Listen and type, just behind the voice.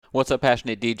What's up,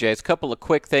 Passionate DJs? Couple of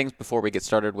quick things before we get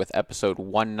started with episode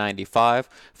 195.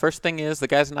 First thing is, the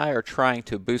guys and I are trying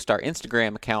to boost our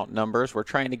Instagram account numbers. We're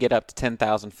trying to get up to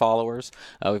 10,000 followers.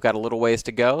 We've got a little ways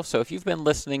to go, so if you've been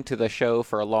listening to the show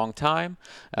for a long time,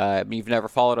 you've never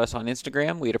followed us on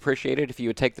Instagram, we'd appreciate it if you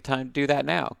would take the time to do that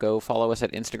now. Go follow us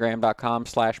at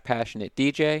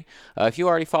instagram.com/passionatedj. If you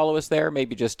already follow us there,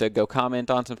 maybe just go comment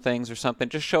on some things or something.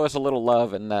 Just show us a little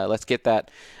love, and let's get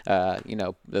that,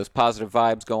 those positive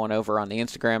vibes going over on the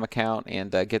Instagram account and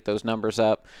get those numbers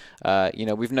up.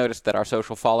 We've noticed that our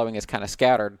social following is kind of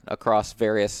scattered across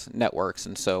various networks,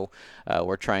 and so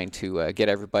we're trying to get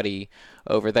everybody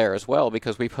over there as well,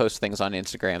 because we post things on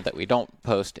Instagram that we don't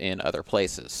post in other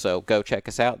places. So go check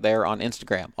us out there on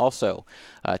Instagram. Also,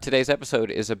 today's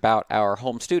episode is about our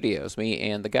home studios, me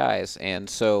and the guys, and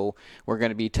so we're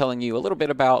going to be telling you a little bit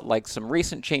about like some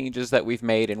recent changes that we've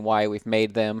made and why we've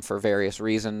made them for various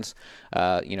reasons,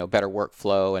 better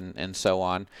workflow and so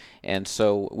on. And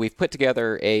so we've put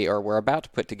together we're about to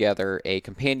put together a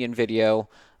companion video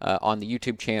on the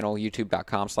YouTube channel,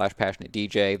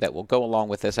 youtube.com/passionatedj, that will go along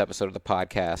with this episode of the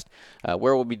podcast,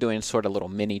 where we'll be doing sort of little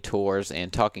mini tours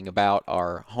and talking about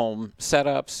our home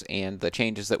setups and the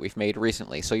changes that we've made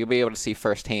recently. So you'll be able to see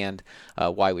firsthand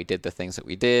why we did the things that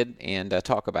we did and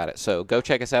talk about it. So go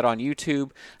check us out on YouTube.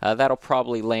 That'll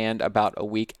probably land about a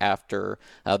week after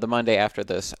the Monday after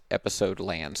this episode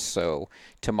lands. So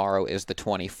tomorrow is the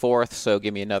 24th, so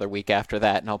give me another week after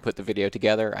that and I'll put the video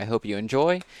together. I hope you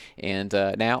enjoy, and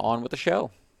now on with the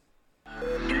show.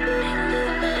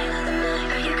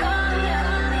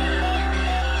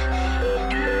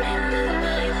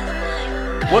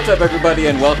 What's up, everybody,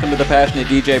 and welcome to the Passionate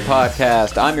DJ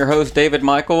Podcast. I'm your host, David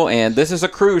Michael, and this is a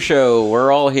crew show. We're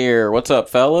all here. What's up,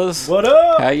 fellas? What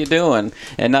up? How you doing?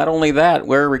 And not only that,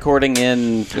 we're recording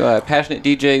in Passionate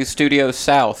DJ Studio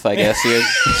South, I guess.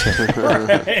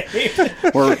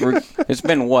 It's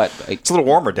been, what? It's a little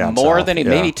warmer down more south. Than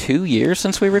maybe 2 years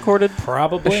since we recorded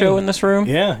probably the show in this room?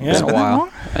 Yeah. It's been a while.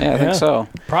 Yeah, I think so.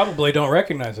 Probably don't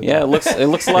recognize it. Yeah, it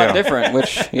looks a lot different,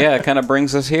 which, kind of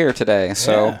brings us here today.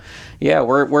 So... Yeah,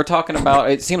 we're talking about,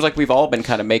 it seems like we've all been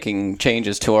kind of making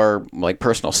changes to our like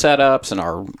personal setups and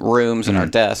our rooms and our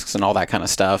desks and all that kind of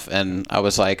stuff. And I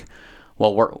was like,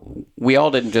 well, we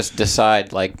all didn't just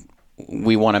decide like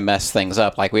we want to mess things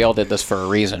up. Like we all did this for a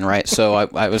reason, right? So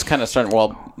I was kind of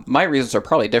starting, my reasons are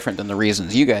probably different than the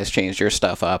reasons you guys changed your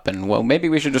stuff up. And maybe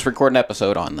we should just record an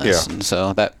episode on this. Yeah. And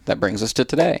so that brings us to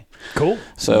today. Cool.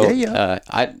 So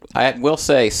I will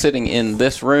say, sitting in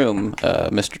this room,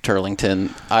 Mr. Turlington,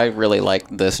 I really like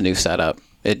this new setup.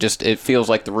 It feels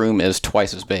like the room is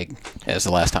twice as big as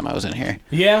the last time I was in here.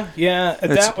 Yeah.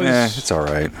 It's all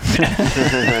right.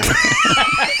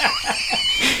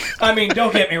 I mean,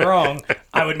 don't get me wrong.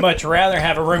 I would much rather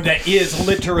have a room that is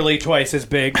literally twice as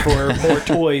big for more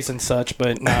toys and such.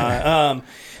 But that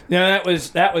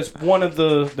was one of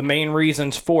the main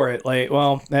reasons for it. Like,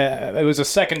 it was a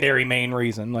secondary main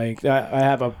reason. Like, I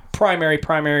have a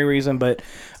primary reason, but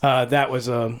that was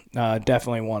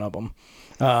definitely one of them.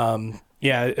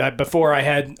 Before I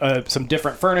had some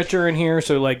different furniture in here,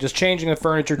 so like just changing the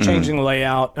furniture, changing the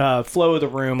layout, flow of the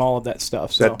room, all of that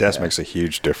stuff. So, that desk makes a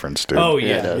huge difference, dude. Oh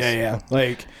yeah.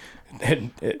 Like,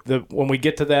 when we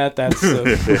get to that, that's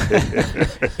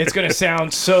it's going to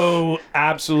sound so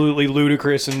absolutely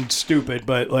ludicrous and stupid,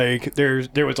 but like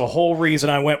there was a whole reason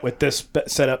I went with this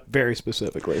setup very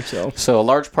specifically. So a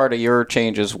large part of your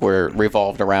changes were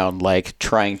revolved around like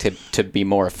trying to be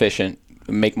more efficient,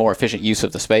 make more efficient use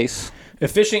of the space.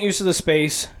 Efficient use of the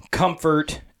space,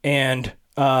 comfort, and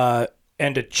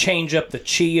to change up the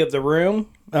chi of the room,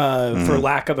 for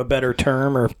lack of a better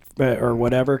term or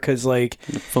whatever, because like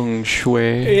feng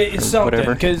shui, it's something.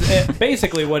 Because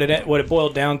basically, what it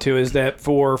boiled down to is that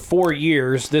for 4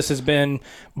 years, this has been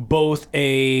both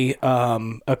a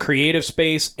creative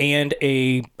space and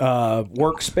a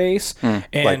workspace,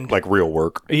 and like real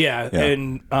work. Yeah.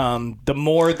 And the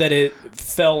more that it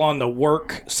fell on the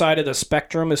work side of the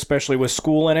spectrum, especially with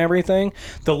school and everything,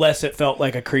 the less it felt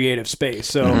like a creative space.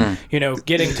 So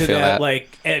getting to that like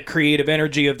creative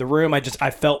energy of the room, I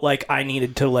felt like I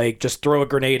needed to like just throw a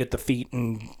grenade at the feet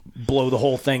and blow the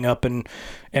whole thing up and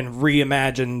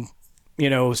reimagine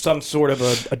some sort of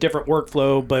a different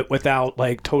workflow, but without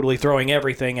like totally throwing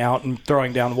everything out and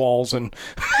throwing down walls and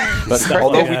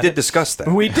although we did discuss that.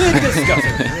 We did discuss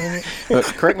it. But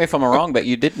correct me if I'm wrong, but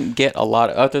you didn't get a lot,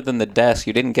 other than the desk,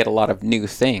 you didn't get a lot of new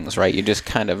things, right? You just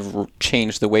kind of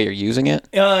changed the way you're using it?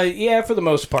 Yeah, for the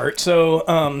most part. So,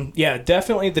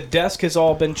 definitely the desk has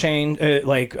all been changed.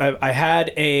 I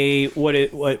had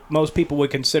what most people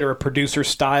would consider a producer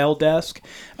style desk,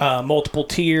 multiple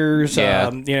tiers.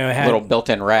 Had little little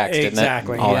built-in racks,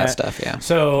 exactly, didn't it? All that stuff, yeah.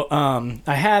 So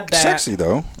I had that. Sexy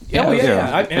though. Yeah,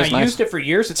 I used it for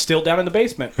years. It's still down in the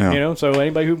basement. Yeah. So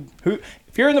anybody who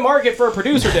if you're in the market for a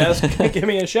producer desk, give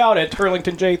me a shout at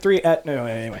Turlington J3 at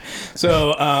anyway.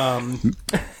 So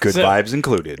good vibes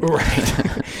included.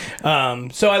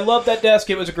 Right. So I love that desk.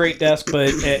 It was a great desk, but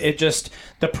it just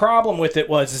the problem with it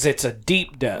is it's a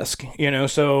deep desk.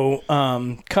 So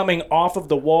coming off of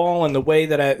the wall and the way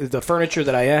that the furniture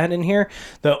that I had in here,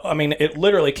 it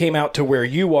literally came out to where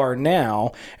you are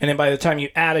now, and then by the time you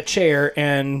add a chair,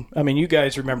 and you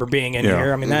guys remember being in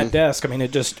here. That desk.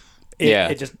 It just.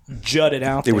 It just jutted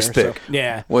out there. It was thick. So,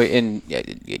 yeah. Well, and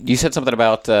you said something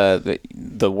about the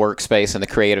workspace and the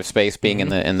creative space being in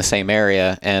the same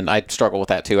area, and I struggle with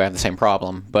that too. I have the same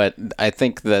problem, but I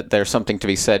think that there's something to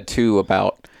be said too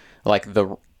about like the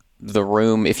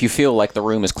room. If you feel like the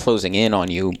room is closing in on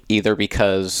you, either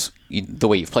because the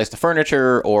way you've placed the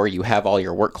furniture or you have all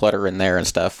your work clutter in there and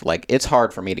stuff, like it's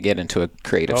hard for me to get into a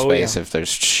creative space if there's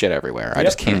shit everywhere. I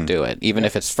just can't do it. Even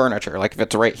if it's furniture, like if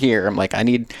it's right here, I'm like, I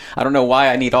don't know why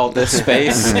I need all this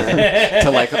space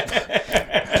to like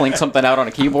plink something out on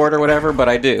a keyboard or whatever, but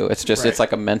I do. It's just, it's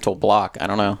like a mental block. I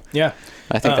don't know. Yeah.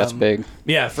 I think that's big.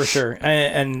 Yeah, for sure.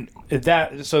 And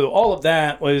so all of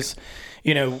that was,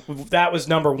 that was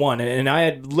number one. And I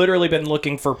had literally been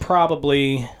looking for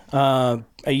probably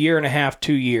a year and a half,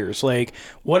 2 years. Like,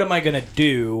 what am I going to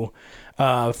do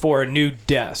for a new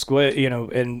desk?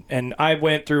 And I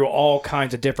went through all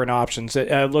kinds of different options.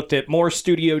 I looked at more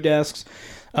studio desks.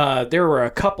 There were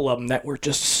a couple of them that were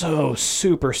just so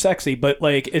super sexy, but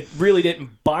like it really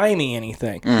didn't buy me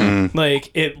anything. Mm-hmm.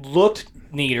 Like it looked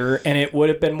neater and it would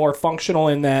have been more functional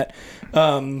in that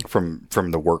from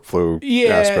the workflow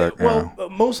aspect. Well,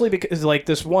 mostly because like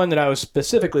this one that I was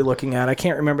specifically looking at, I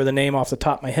can't remember the name off the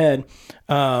top of my head.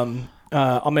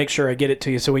 I'll make sure I get it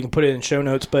to you so we can put it in show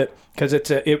notes, but because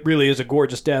it really is a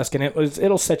gorgeous desk, and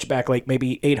it'll set you back like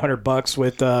maybe $800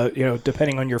 with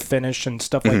depending on your finish and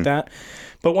stuff like that.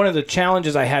 But one of the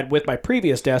challenges I had with my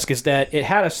previous desk is that it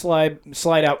had a slide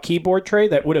out keyboard tray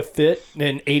that would have fit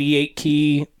an 88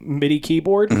 key MIDI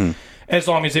keyboard. As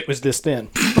long as it was this thin.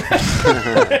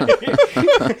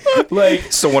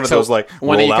 So one of those like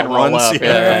one that you can roll up.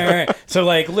 Yeah. Right. So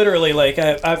like literally like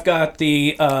I've got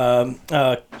the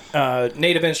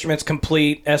Native Instruments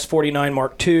Complete S49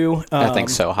 Mark II. That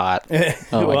thing's so hot.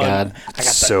 Oh my God. I got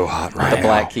so hot right the now.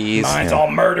 black keys. Mine's all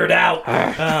murdered out.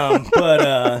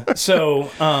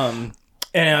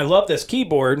 And I love this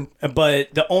keyboard,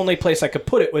 but the only place I could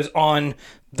put it was on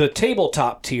the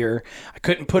tabletop tier. I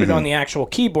couldn't put it on the actual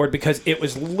keyboard because it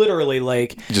was literally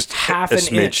like just half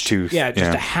an inch. Tooth. Yeah,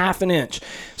 just a half an inch.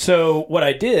 So what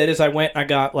I did is I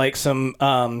got like some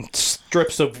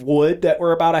strips of wood that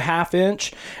were about a half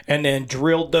inch and then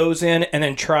drilled those in and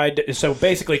then tried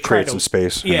to create some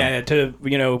space. Yeah, to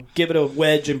give it a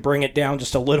wedge and bring it down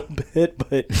just a little bit,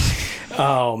 but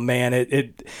oh man,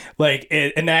 it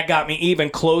and that got me even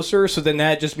closer, so then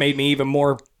that just made me even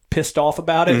more pissed off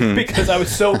about it because I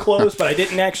was so close, but I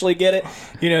didn't actually get it.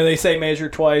 They say measure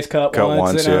twice, cut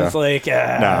once, and I was like,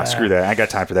 nah, screw that. I ain't got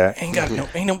time for that.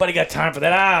 Ain't nobody got time for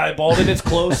that. I eyeballed it. It's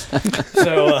close.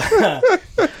 So,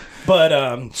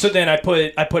 but so then I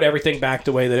put everything back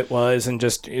the way that it was, and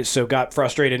just got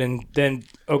frustrated, and then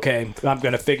okay, I'm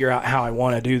going to figure out how I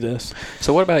want to do this.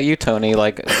 So what about you, Tony?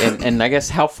 Like, and I guess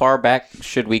how far back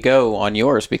should we go on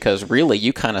yours? Because really,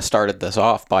 you kind of started this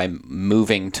off by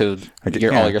moving to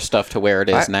all your stuff to where it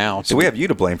is now. So we have you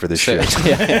to blame for this shit.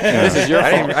 This is your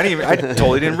fault. I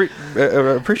totally didn't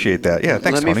appreciate that. Yeah,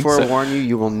 thanks, Tony. Let me forewarn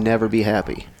you will never be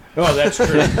happy. Oh, that's true.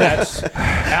 That's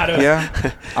out of... Yeah.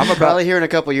 Probably here in a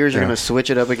couple of years, you're going to switch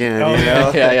it up again. Oh,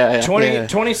 yeah.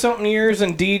 20-something years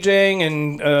in DJing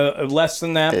and less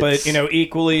than that, but,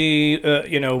 equally,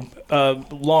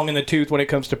 long in the tooth when it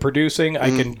comes to producing.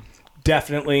 I can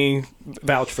definitely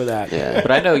vouch for that. Yeah.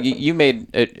 But I know you made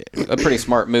a pretty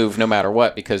smart move no matter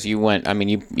what, because you went,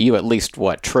 you at least,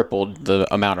 tripled the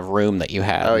amount of room that you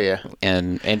had. Oh, yeah.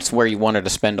 And it's where you wanted to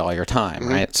spend all your time,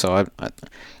 right? So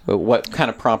what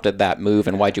kind of prompted that move,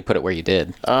 and why'd you put it where you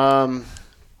did?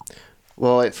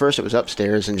 Well, at first it was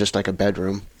upstairs in just like a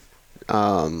bedroom,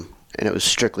 and it was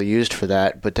strictly used for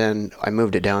that. But then I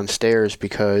moved it downstairs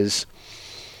because,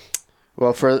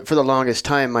 well, for the longest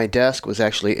time, my desk was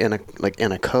actually in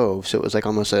a cove, so it was like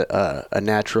almost a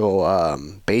natural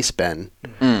bass bin,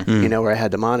 where I had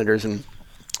the monitors, and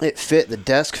the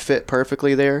desk fit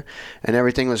perfectly there, and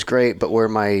everything was great, but where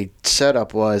my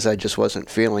setup was, I just wasn't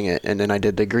feeling it. And then I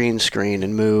did the green screen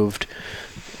and moved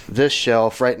this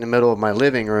shelf right in the middle of my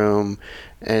living room,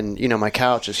 And my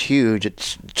couch is huge.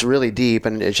 It's really deep,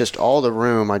 and it's just all the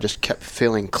room. I just kept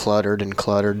feeling cluttered.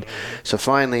 So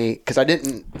finally, because I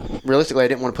didn't want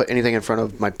to put anything in front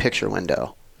of my picture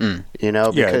window.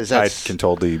 Because I can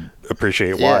totally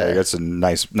appreciate why. Yeah. That's a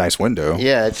nice window.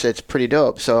 Yeah, it's pretty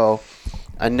dope. So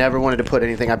I never wanted to put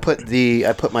anything. I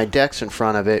put my decks in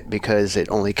front of it because it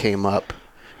only came up,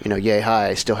 yay high.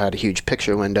 I still had a huge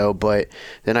picture window, but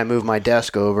then I moved my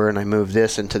desk over and I moved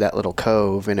this into that little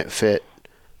cove, and it fit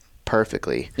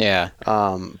perfectly. Yeah.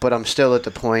 But I'm still at the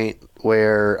point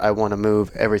where I want to move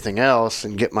everything else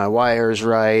and get my wires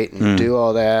right and do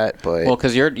all that. But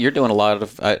because you're doing a lot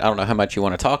of, I don't know how much you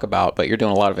want to talk about, but you're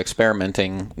doing a lot of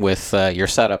experimenting with your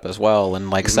setup as well, and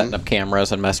like setting up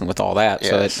cameras and messing with all that.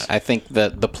 Yes. So I think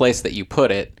that the place that you put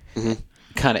it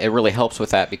it really helps with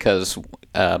that, because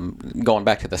going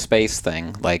back to the space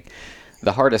thing, like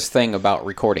the hardest thing about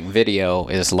recording video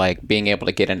is like being able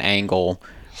to get an angle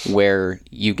where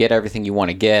you get everything you want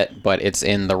to get, but it's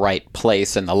in the right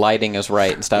place and the lighting is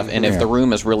right and stuff. And if the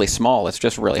room is really small, it's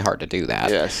just really hard to do that.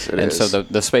 Yes, it is. And so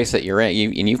the space that you're in,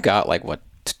 you've got like what,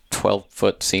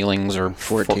 12-foot ceilings or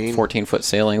 14-foot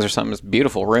ceilings or something. It's a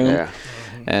beautiful room. Yeah.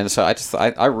 And so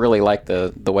I really like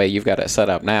the way you've got it set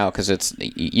up now, because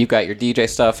you've got your DJ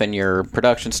stuff and your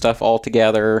production stuff all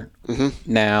together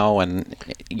now, and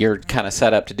you're kind of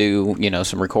set up to do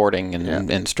some recording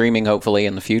and streaming hopefully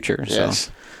in the future. Yes.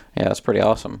 So yeah, that's pretty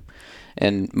awesome.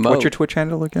 And Mo, what's your Twitch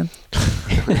handle again?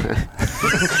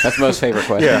 That's Mo's favorite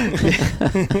question.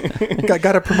 Yeah.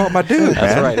 Got to promote my dude,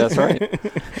 man. That's right.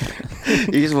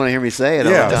 You just want to hear me say it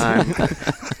all the time.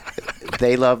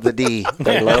 They love the D.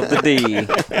 They love the D.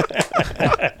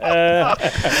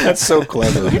 That's so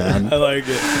clever, man. I like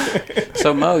it.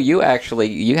 So Mo, you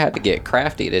had to get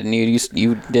crafty, didn't you?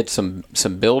 You did some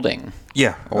building.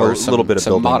 Yeah, or a little bit of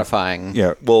some building. Modifying.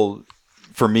 Yeah, well,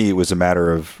 for me, it was a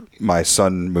matter of my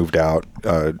son moved out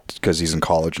because he's in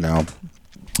college now,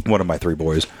 one of my 3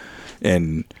 boys,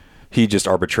 and he just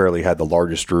arbitrarily had the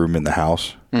largest room in the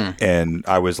house, and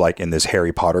I was like in this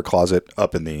Harry Potter closet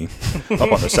up on the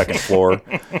 2nd floor,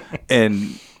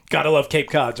 and gotta love Cape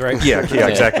Cods, right? Yeah,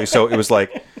 exactly. So it was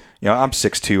like, I'm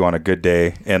 6'2" on a good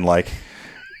day, and like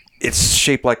it's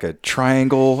shaped like a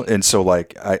triangle, and so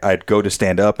like I'd go to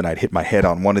stand up and I'd hit my head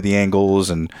on one of the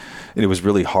angles, and it was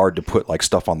really hard to put like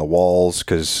stuff on the walls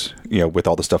because with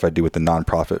all the stuff I do with the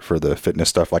nonprofit for the fitness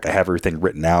stuff, like I have everything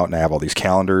written out and I have all these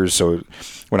calendars, so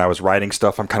when I was writing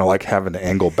stuff, I'm kind of like having to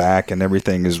angle back, and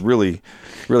everything is really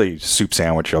soup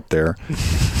sandwich up there.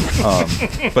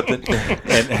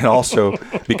 And also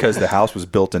because the house was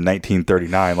built in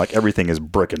 1939, like everything is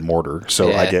brick and mortar,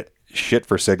 so I get shit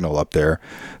for signal up there,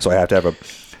 so I have to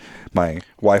have my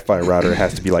Wi-Fi router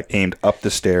has to be like aimed up the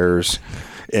stairs,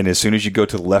 and as soon as you go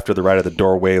to the left or the right of the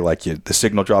doorway, like the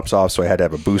signal drops off, so I had to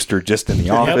have a booster just in the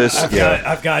office.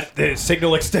 I've got the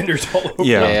signal extenders all over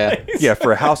the place. Yeah,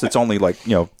 for a house that's only like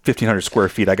 1,500 square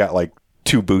feet, I got like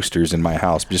 2 boosters in my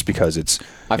house just because it's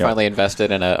I finally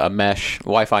invested in a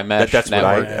Wi-Fi mesh that's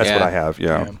network. What I have.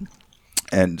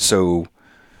 And so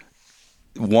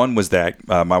one was that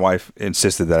my wife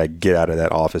insisted that I get out of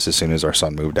that office as soon as our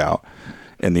son moved out.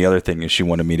 And the other thing is she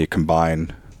wanted me to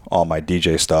combine all my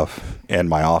DJ stuff and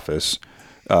my office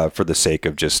for the sake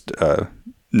of just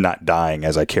not dying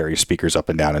as I carry speakers up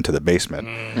and down into the basement.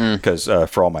 Because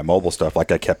for all my mobile stuff,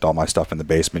 like I kept all my stuff in the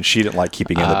basement. She didn't like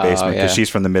keeping it in the basement because she's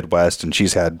from the Midwest and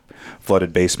she's had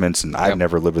flooded basements, and I've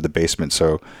never lived with a basement,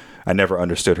 so I never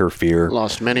understood her fear.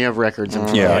 Lost many of records.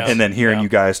 And then hearing you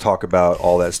guys talk about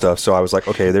all that stuff, so I was like,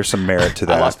 okay, there's some merit to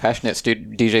that. I lost Passionate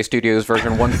DJ Studios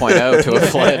version 1.0 to a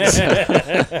flood.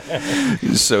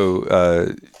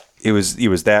 So it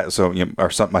was that. So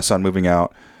my son moving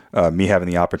out, me having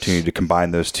the opportunity to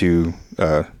combine those 2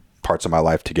 parts of my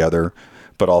life together,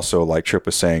 but also like Trip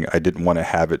was saying, I didn't want to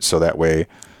have it so that way.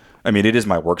 I mean, it is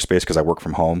my workspace because I work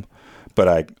from home, but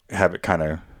I have it kind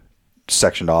of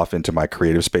sectioned off into my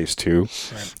creative space too,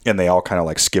 and they all kind of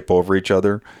like skip over each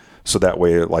other, so that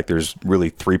way like there's really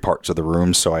 3 parts of the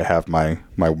room. So I have my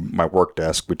work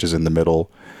desk, which is in the middle,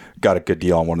 got a good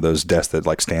deal on one of those desks that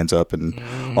like stands up and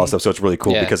all that stuff, so it's really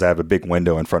cool because I have a big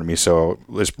window in front of me, so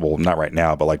not right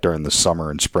now, but like during the summer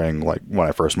and spring, like when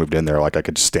I first moved in there, like I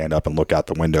could stand up and look out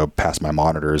the window past my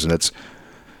monitors, and it's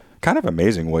kind of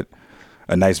amazing what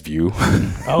a nice view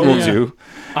will do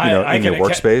in your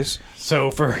workspace.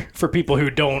 So for people who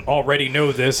don't already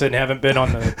know this and haven't been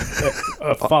on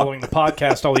the following the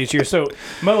podcast all these years, so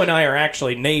Mo and I are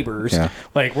actually neighbors. Yeah.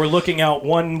 Like we're looking out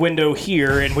one window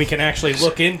here, and we can actually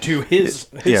look into his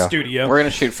studio. We're gonna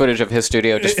shoot footage of his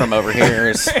studio just from over here.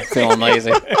 It's feeling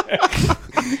lazy.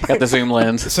 Got the zoom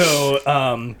lens. So,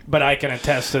 but I can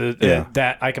attest to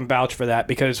that. I can vouch for that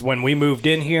because when we moved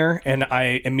in here, and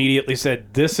I immediately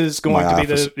said, "This is going to be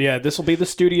this will be the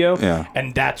studio,"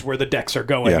 and that's where the decks are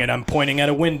going. And I'm pointing at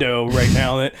a window right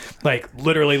now that like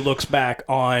literally looks back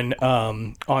on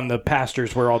the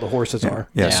pastures where all the horses are.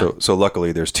 Yeah. So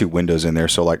luckily there's 2 windows in there.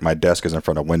 So like my desk is in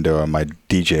front of a window and my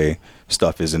DJ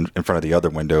stuff is in front of the other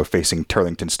window facing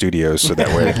Turlington Studios. So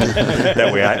that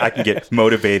way I can get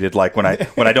motivated. Like when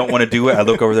I don't want to do it, I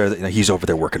look over there. He's over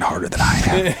there working harder than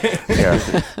I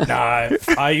am. Nah,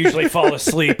 I usually fall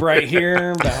asleep right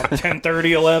here about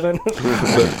 10:30, 11.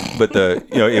 but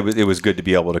it was good to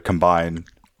be able to combine.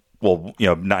 Well,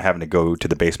 not having to go to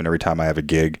the basement every time I have a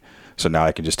gig. So now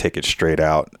I can just take it straight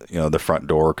out, the front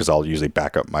door, because I'll usually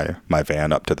back up my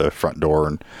van up to the front door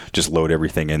and just load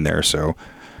everything in there. So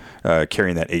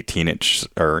carrying that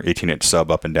 18-inch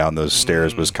sub up and down those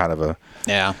stairs was kind of a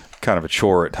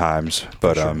chore at times.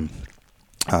 But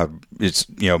it's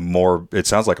more. It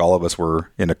sounds like all of us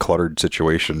were in a cluttered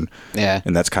situation. Yeah,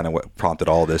 and that's kind of what prompted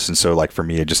all this. And so like for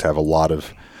me, I just have a lot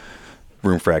of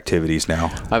room for activities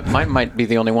now. Mine might be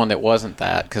the only one that wasn't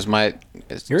that because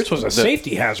yours was a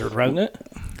safety hazard, wasn't it?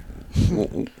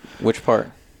 Which part?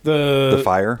 The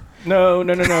fire? No.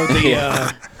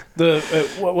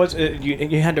 What was it?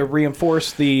 You had to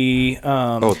reinforce the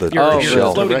floating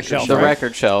shelf, the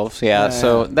record shelves. Yeah.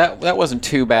 So that wasn't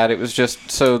too bad. It was just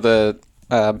so the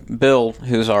Bill,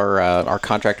 who's our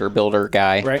contractor builder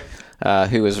guy, right.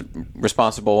 Who is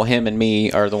responsible. Him and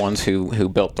me are the ones who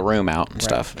built the room out and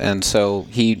stuff. And so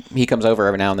he comes over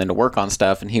every now and then to work on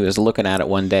stuff. And he was looking at it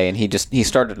one day, and he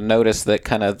started to notice that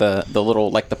kind of the little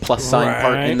like the plus sign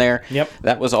part in there. Yep.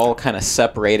 That was all kind of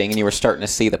separating, and you were starting to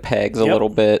see the pegs a little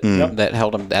bit that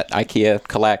held them that IKEA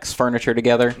Kallax furniture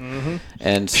together. Mm-hmm.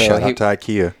 And so shout out to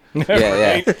IKEA.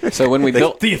 Yeah. So when we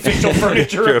built the official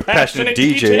furniture of Passionate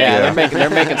DJ, they're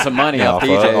making some money off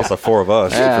DJs. Off the 4 of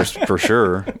us, for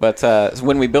sure. But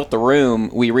when we built the room,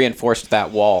 we reinforced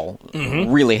that wall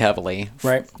really heavily,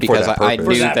 right? Because I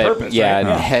knew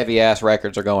that heavy ass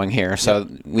records are going here, so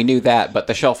we knew that. But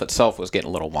the shelf itself was getting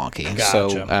a little wonky,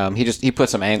 so he put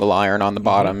some angle iron on the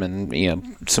bottom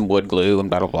and some wood glue and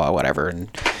blah blah blah whatever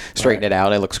and straightened it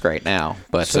out. It looks great now,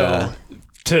 but.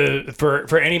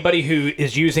 For anybody who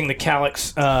is using the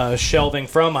Kallax shelving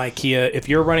from IKEA, if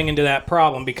you're running into that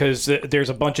problem, because there's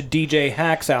a bunch of DJ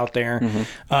hacks out there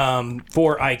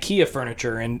for IKEA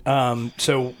furniture, and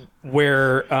so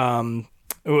where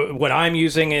what I'm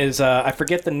using is I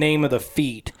forget the name of the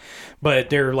feet, but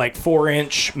they're like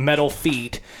 4-inch metal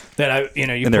feet that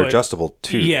and they're adjustable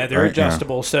too. Yeah, they're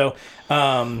adjustable. Yeah.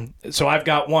 So I've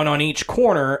got one on each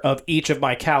corner of each of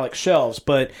my Kallax shelves.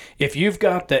 But if you've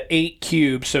got the 8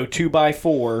 cube, so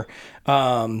 2x4,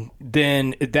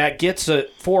 then that gets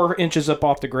 4 inches up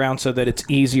off the ground so that it's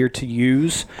easier to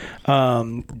use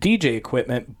DJ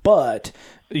equipment. But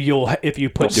if you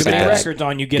put 6 records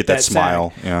on, you get that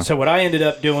smile. Yeah. So what I ended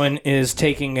up doing is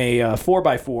taking a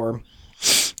 4x4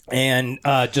 and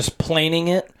just planing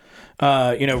it.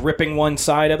 Ripping one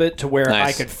side of it to where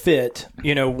I could fit,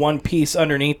 one piece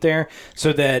underneath there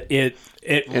so that it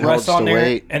rests on there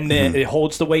weight. And then it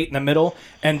holds the weight in the middle,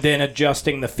 and then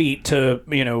adjusting the feet to,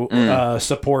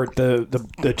 support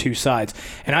the 2 sides.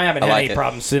 And I haven't had any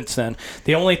problems since then.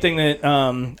 The only thing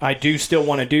that I do still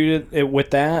want to do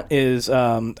with that is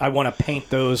I want to paint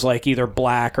those like either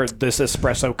black or this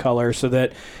espresso color so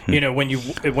that, when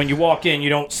you walk in, you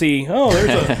don't see,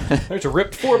 there's a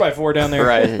ripped 4x4 down there.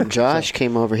 Right. And Josh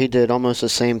came over. He did almost the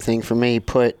same thing for me. He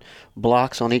put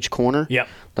blocks on each corner. Yep.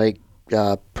 Like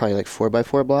probably like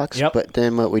 4x4 blocks. Yep. But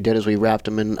then what we did is we wrapped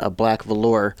them in a black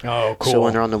velour. Oh, cool. So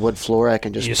when they're on the wood floor, I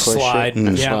can just push slide. it and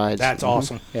it slides. That's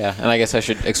awesome. Yeah, and I guess I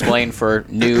should explain for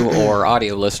new or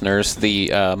audio listeners,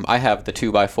 I have the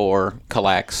 2x4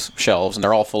 Kallax shelves, and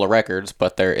they're all full of records,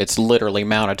 but it's literally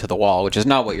mounted to the wall, which is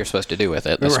not what you're supposed to do with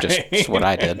it. That's just what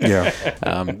I did. Yeah.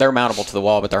 They're mountable to the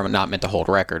wall, but they're not meant to hold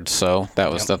records, so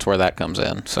that's where that comes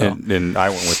in. So and I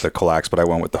went with the Kallax, but I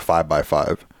went with the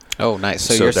 5x5. Oh, nice.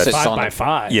 So yours sits on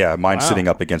 5x5. Yeah, mine's sitting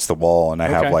up against the wall, and I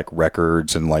have like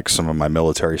records and like some of my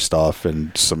military stuff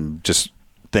and some just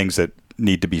things that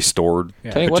need to be stored.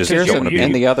 Yeah. Tell you what's yours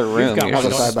in the other room? I have a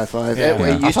 5x5.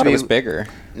 Yeah. I thought it was bigger.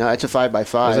 No, it's a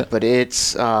 5x5, but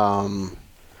it's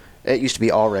it used to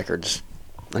be all records.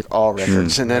 Like all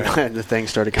records, and then the thing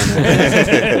started coming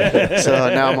out.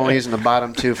 So now I'm only using the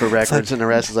bottom 2 for records, and the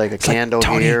rest is like a candle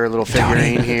here, a little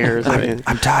figurine here.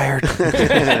 I'm tired.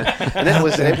 And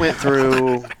it went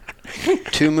through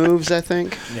 2 moves, I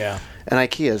think. Yeah. And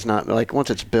IKEA is not like once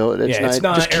it's built, it's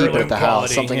not just keep it at the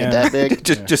house. Something that big,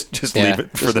 just leave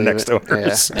it for the next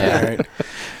owners. Yeah. Right.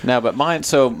 No, but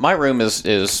my room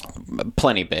is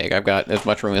plenty big. I've got as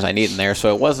much room as I need in there,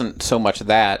 so it wasn't so much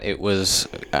that. It was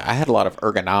I had a lot of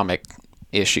ergonomic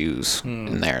issues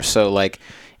in there. So like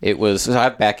I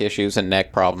have back issues and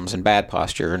neck problems and bad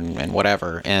posture and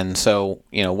whatever. And so,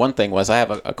 one thing was I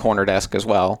have a corner desk as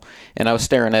well, and I was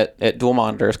staring at dual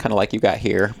monitors, kind of like you got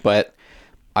here, but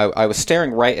I was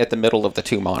staring right at the middle of the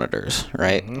two monitors,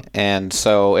 right? Mm-hmm. And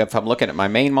so if I'm looking at my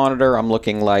main monitor, I'm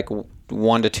looking like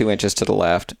 1 to 2 inches to the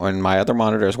left, and my other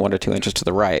monitor is 1 to 2 inches to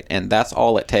the right, and that's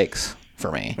all it takes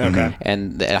for me. Okay.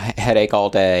 And a headache all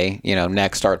day,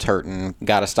 neck starts hurting,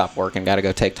 got to stop working, got to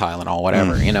go take Tylenol,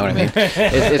 whatever. You know what I mean?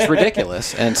 It's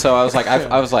ridiculous. And so I was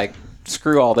like,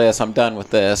 screw all this, I'm done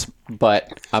with this.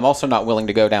 But I'm also not willing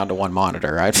to go down to one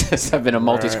monitor. I've been a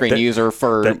multi-screen user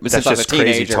since I was a teenager.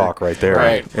 Crazy talk right there.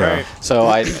 Right. So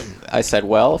I said,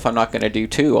 well, if I'm not going to do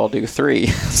 2, I'll do 3.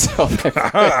 So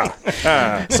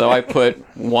I put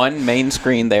one main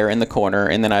screen there in the corner,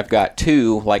 and then I've got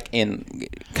 2 like in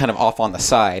kind of off on the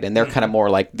side, and they're kind of more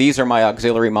like, these are my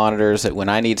auxiliary monitors that when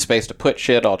I need space to put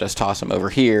shit, I'll just toss them over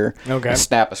here. Okay.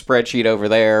 Snap a spreadsheet over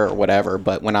there or whatever.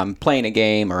 But when I'm playing a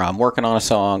game or I'm working on a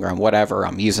song or I'm whatever,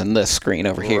 I'm using this screen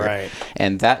over here. Right.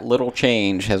 And that little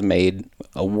change has made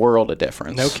a world of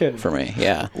difference. No kidding. For me.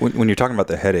 Yeah. When you're talking about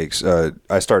the headaches,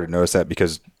 I started to notice that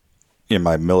because in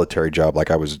my military job,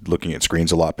 like I was looking at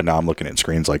screens a lot, but now I'm looking at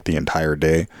screens like the entire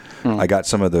day. I got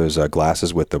some of those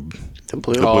glasses with the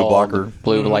blue blocker,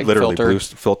 blue light literally filter. blue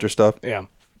filter stuff. Yeah.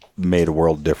 Made a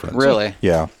world of difference. Really?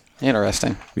 Yeah.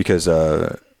 Interesting. Because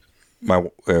my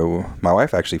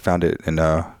wife actually found it in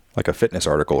like a fitness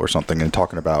article or something, and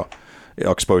talking about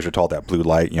exposure to all that blue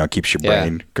light, keeps your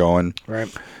brain going.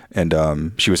 Right.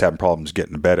 And she was having problems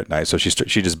getting to bed at night, so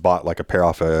she just bought like a pair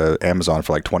off of Amazon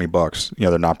for like $20.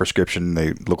 They're non-prescription.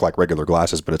 They look like regular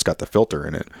glasses, but it's got the filter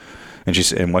in it.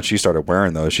 And once she started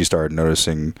wearing those, she started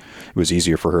noticing it was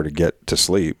easier for her to get to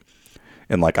sleep.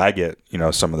 And like I get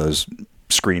some of those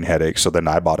screen headaches, so then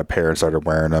I bought a pair and started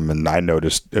wearing them, and I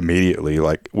noticed immediately,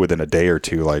 like within a day or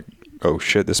two, like, oh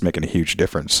shit, this is making a huge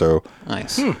difference. So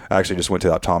nice. I actually just went to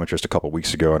the optometrist a couple of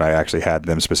weeks ago, and I actually had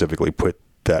them specifically put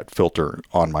that filter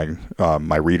on my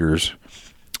my readers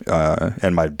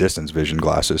and my distance vision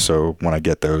glasses. So when I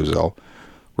get those, I'll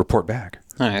report back.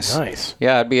 Nice.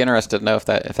 Yeah, I'd be interested to know if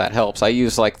that helps. I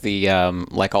use like the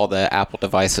like all the Apple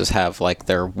devices have like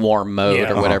their warm mode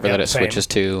or whatever that it switches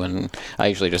to, and I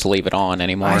usually just leave it on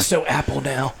anymore. I'm so Apple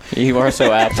now. You are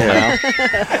so Apple now.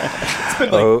 It's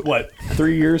been like what,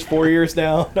 3 years, 4 years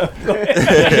now? That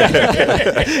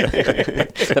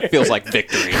feels like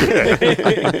victory.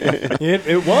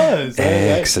 It was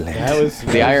excellent.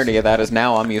 The irony of that is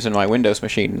now I'm using my Windows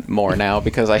machine more now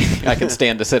because I can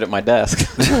stand to sit at my desk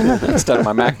instead of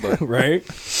my MacBook. Right.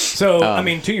 So, I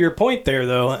mean, to your point there,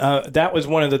 though, that was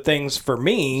one of the things for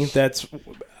me that's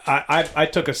I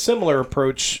took a similar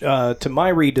approach to my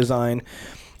redesign,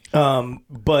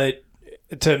 but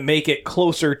to make it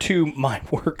closer to my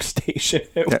workstation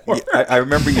at work. I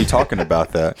remember you talking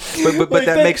about that, but like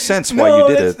that makes sense why you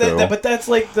did it, though. But that's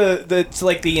like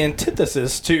the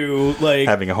antithesis to like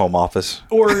having a home office,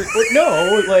 or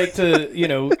no, like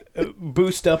to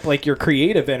boost up like your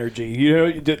creative energy.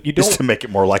 You don't just to make it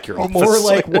more like your office, more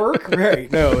like work,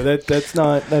 right? No, that's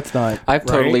not. I've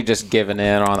totally just given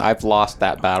in on. I've lost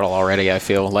that battle already. I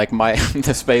feel like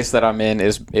the space that I'm in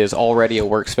is already a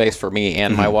workspace for me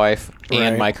and my wife.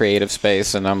 And my creative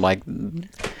space, and I'm like,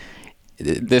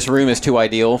 this room is too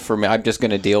ideal for me. I'm just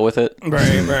going to deal with it.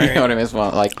 Right. You know what I mean? It's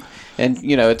like, and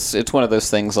it's one of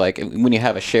those things like when you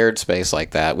have a shared space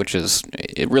like that, which is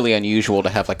really unusual to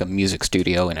have like a music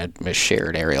studio in a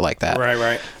shared area like that.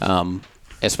 Right.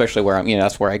 Especially where I'm,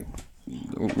 that's where I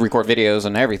record videos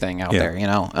and everything out there,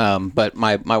 but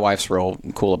my wife's real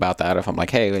cool about that. If I'm like,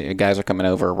 hey, you guys are coming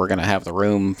over, we're going to have the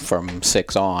room from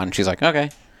 6 on. She's like, okay.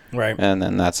 Right. And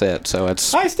then that's it. So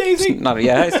it's hi, Stacy.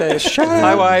 Hi, Stacy.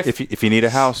 Hi, wife. If you need a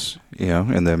house,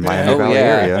 in the Miami Valley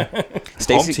area,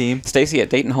 Stacy, Home Team. Stacy at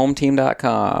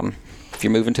DaytonHomeTeam.com if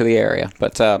you're moving to the area.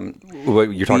 But what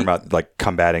you're talking about, like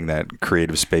combating that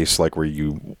creative space, like where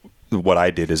what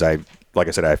I did is I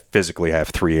physically have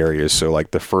 3 areas. So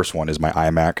like the first one is my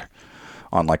iMac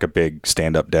on like a big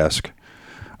stand-up desk.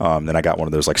 Then I got one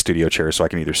of those like studio chairs, so I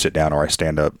can either sit down or I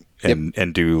stand up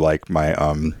and do like my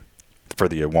for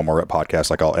the One More Rep podcast,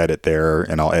 like I'll edit there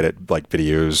and I'll edit like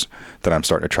videos that I'm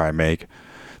starting to try and make.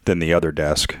 Then the other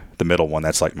desk, the middle one,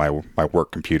 that's like my work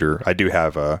computer. I do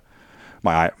have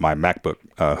my MacBook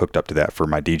hooked up to that for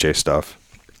my DJ stuff,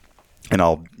 and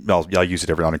I'll use it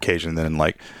every on occasion. And then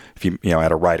like if you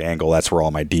at a right angle, that's where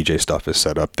all my DJ stuff is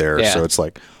set up there. Yeah. So it's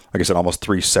like I said, almost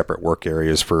 3 separate work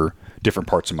areas for different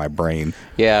parts of my brain.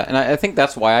 Yeah, and I think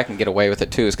that's why I can get away with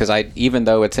it too, is because even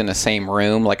though it's in the same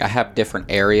room, like I have different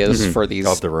areas for these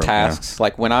tasks. Yeah.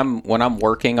 Like when I'm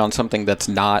working on something that's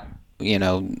not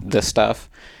this stuff,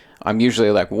 I'm usually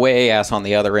like way ass on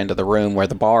the other end of the room where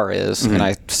the bar is, and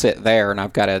I sit there, and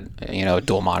I've got a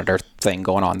dual monitor thing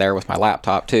going on there with my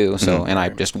laptop too. So and I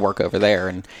just work over there,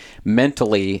 and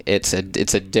mentally it's a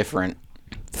different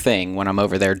thing when I'm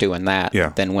over there doing that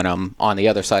than when I'm on the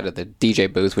other side of the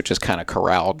DJ booth, which is kind of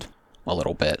corralled a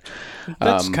little bit.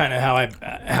 That's kind of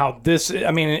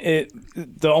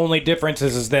the only difference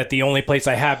is that the only place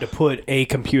I have to put a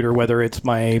computer, whether it's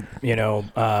my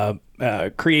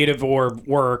creative or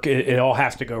work, it all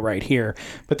has to go right here.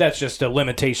 But that's just a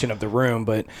limitation of the room.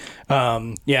 But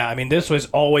this was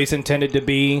always intended to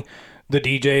be the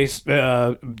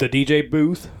DJ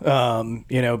booth,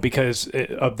 because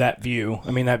of that view.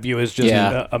 I mean, that view is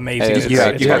just amazing. You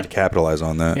have to capitalize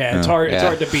on that. Yeah, it's hard. It's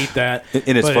hard to beat that.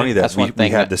 And it's funny that we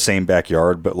have the same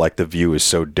backyard, but like the view is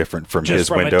so different from his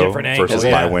window versus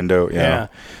my window. Yeah.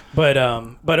 But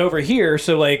over here,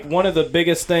 so like one of the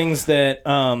biggest things that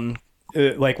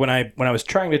like when I was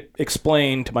trying to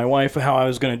explain to my wife how I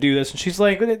was going to do this, and she's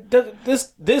like,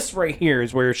 this right here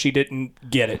is where she didn't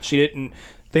get it. She didn't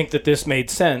think that this made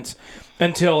sense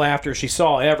until after she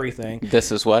saw everything.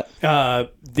 This is what? Sorry.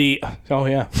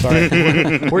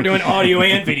 We're doing audio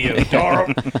and video.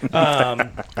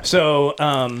 So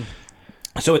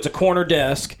it's a corner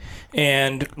desk,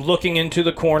 and looking into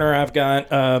the corner, I've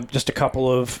got just a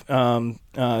couple of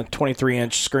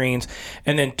 23-inch screens,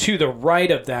 and then to the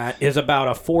right of that is about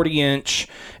a 40-inch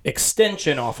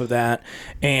extension off of that,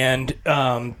 and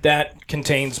that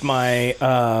contains my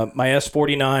my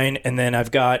S49, and then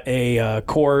I've got a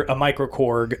micro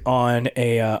Korg on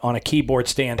a keyboard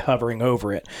stand hovering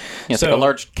over it. Yeah, it's like a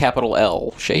large capital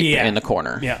L shape in the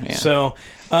corner. Yeah. So.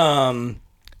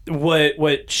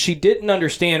 What she didn't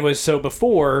understand was, so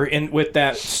before, with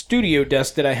that studio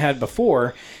desk that I had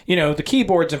before, the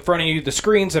keyboard's in front of you, the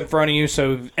screen's in front of you,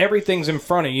 so everything's in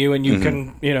front of you, and you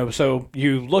can, so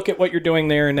you look at what you're doing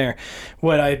there and there.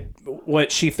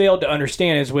 What she failed to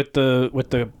understand is with the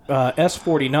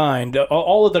S49,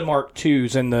 all of the Mark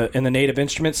IIs in the Native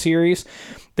Instruments series,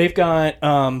 they've got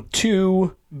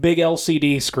 2 big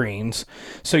LCD screens,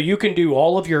 so you can do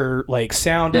all of your like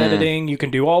sound editing. You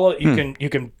can do you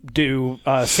can do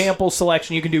sample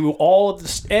selection. You can do all of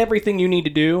everything you need to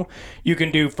do. You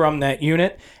can do from that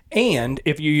unit. And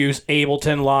if you use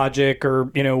Ableton, Logic, or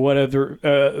whatever,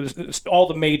 all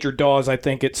the major DAWs, I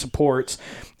think it supports.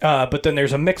 But then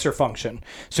there's a mixer function,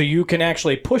 so you can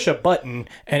actually push a button,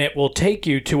 and it will take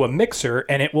you to a mixer,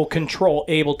 and it will control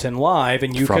Ableton Live,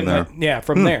 and you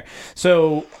from there.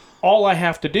 So all I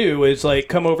have to do is like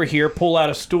come over here, pull out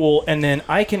a stool, and then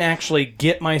I can actually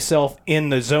get myself in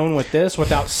the zone with this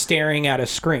without staring at a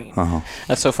screen.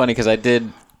 That's so funny because I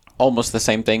did almost the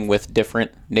same thing with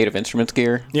different Native Instruments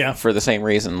gear. Yeah. For the same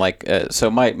reason. Like, so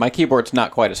my keyboard's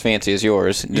not quite as fancy as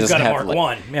yours. You've got a Mark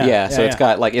 1. So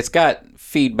it's got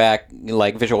feedback,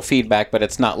 like visual feedback, but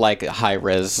it's not like a high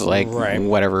res, like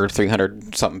whatever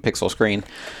 300 something pixel screen.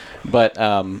 But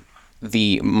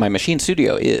my Machine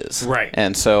Studio is. Right.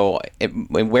 And so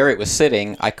where it was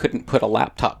sitting, I couldn't put a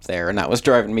laptop there, and that was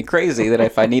driving me crazy that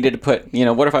if I needed to put,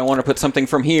 what if I want to put something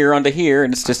from here onto here,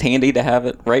 and it's just handy to have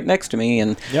it right next to me.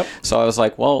 And so I was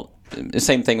like, well, the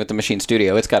same thing with the Machine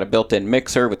Studio. It's got a built-in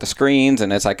mixer with the screens,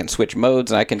 and I can switch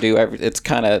modes, and I can do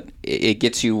it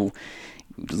gets you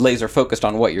laser focused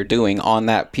on what you're doing on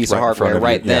that piece of hardware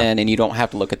then, and you don't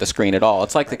have to look at the screen at all.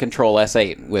 It's like the Control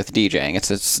S8 with DJing. It's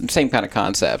the same kind of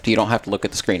concept. You don't have to look at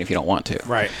the screen if you don't want to.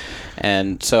 Right.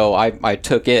 And so I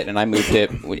took it and I moved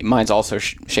it. Mine's also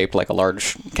shaped like a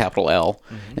large capital L,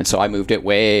 and so I moved it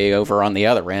way over on the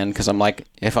other end because I'm like,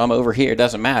 if I'm over here, it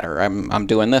doesn't matter. I'm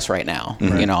doing this right now.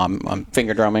 I'm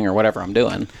finger drumming or whatever I'm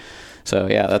doing. So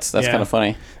yeah, that's kind of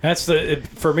funny. That's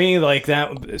for me, like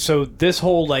that. So this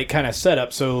whole like kind of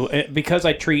setup. So because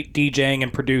I treat DJing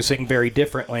and producing very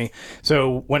differently.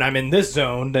 So when I'm in this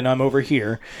zone, then I'm over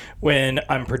here. When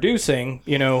I'm producing,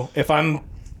 if I'm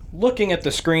looking at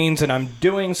the screens and I'm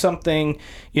doing something,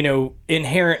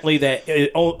 inherently that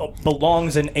it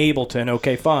belongs in Ableton,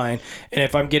 okay, fine. And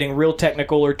if I'm getting real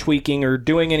technical or tweaking or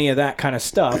doing any of that kind of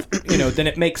stuff, then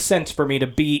it makes sense for me to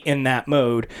be in that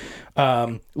mode.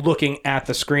 looking at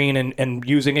the screen and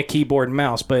using a keyboard and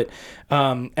mouse. But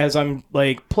as I'm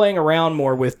like playing around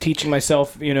more with teaching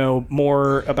myself,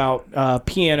 more about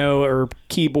piano or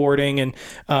keyboarding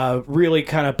and really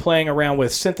kind of playing around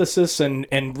with synthesis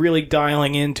and really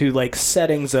dialing into like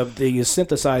settings of these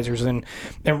synthesizers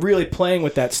and really playing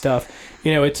with that stuff,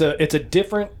 it's a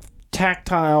different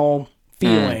tactile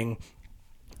feeling.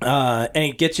 And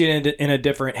it gets you in a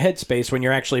different headspace when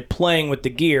you're actually playing with the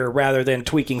gear rather than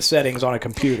tweaking settings on a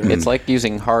computer. It's like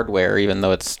using hardware, even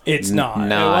though it's not.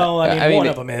 Well, I mean, one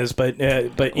of them is, but yeah,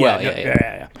 well,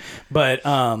 yeah. But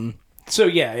so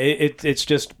yeah, it's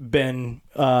just been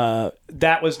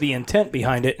that was the intent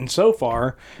behind it, and so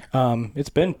far, it's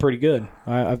been pretty good.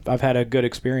 I've had a good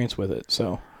experience with it.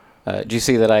 So, did you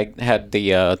see that I had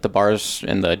the bars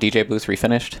in the DJ booth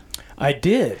refinished? I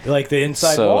did, like the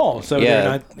inside wall. So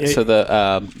yeah, so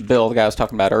the Bill, the guy I was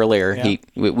talking about earlier,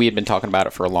 we had been talking about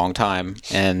it for a long time,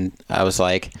 and I was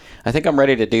like, I think I'm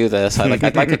ready to do this.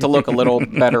 I'd like it to look a little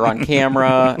better on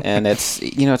camera, and it's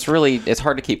it's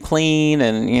hard to keep clean,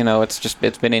 and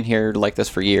it's been in here like this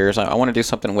for years. I want to do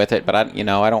something with it, but I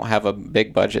don't have a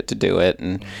big budget to do it,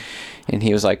 and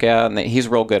he was like, yeah, and he's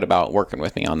real good about working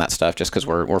with me on that stuff, just because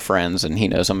we're friends, and he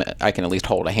knows I can at least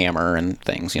hold a hammer and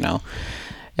things,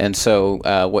 And so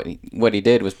what he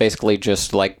did was basically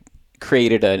just like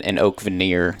created an oak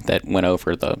veneer that went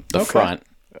over the front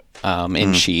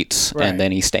in sheets, and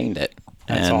then he stained it.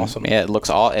 That's awesome. Yeah, it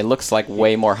looks like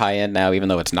way more high end now, even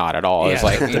though it's not at all. Yeah. It's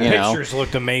like the pictures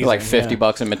looked amazing. Like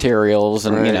 $50 in materials,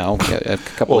 and a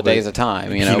couple of days of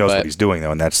time. He knows what he's doing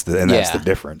though, and that's the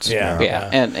difference. Yeah.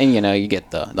 And you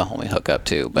get the homie hookup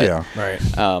too. But right.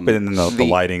 But then the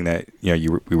lighting that we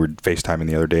were FaceTiming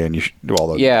the other day, and you do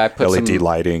all the I put LED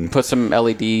lighting. Put some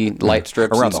LED light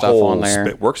strips around and the stuff whole on there.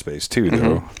 Workspace too,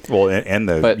 though. Well,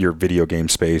 and your video game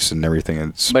space and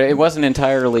everything. But it wasn't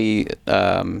entirely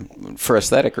for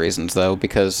aesthetic reasons, though,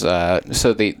 because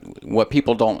what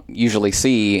people don't usually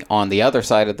see on the other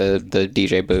side of the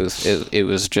DJ booth is it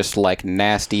was just like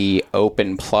nasty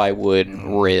open plywood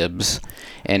ribs,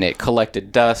 and it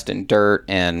collected dust and dirt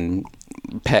and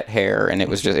pet hair, and it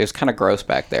was kind of gross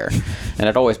back there, and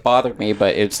it always bothered me.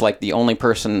 But it's like the only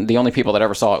people that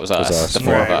ever saw it was us. The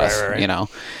four of us, right.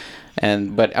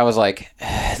 But I was like,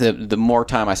 the more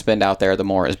time I spend out there, the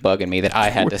more it's bugging me that I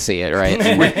had to see it,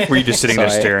 right? Were you just sitting there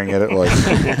staring at it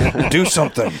like, do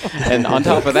something? And on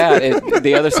top of that,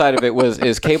 the other side of it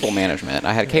is cable management.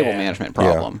 I had a cable management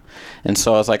problem. And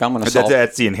so I was like, I'm going to solve...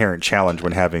 That's the inherent challenge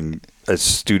when having a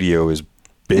studio as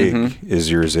big as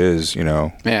yours is,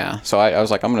 Yeah. So I was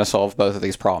like, I'm going to solve both of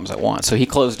these problems at once. So he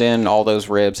closed in all those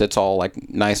ribs. It's all like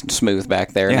nice and smooth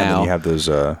back there now. And then you have those...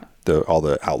 all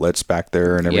the outlets back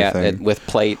there and everything. Yeah, with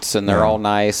plates, and they're all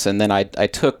nice. And then I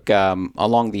took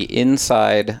along the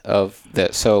inside of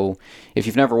the... So if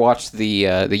you've never watched the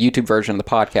YouTube version of the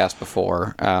podcast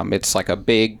before, it's like a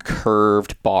big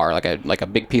curved bar, like a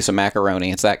big piece of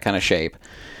macaroni. It's that kind of shape.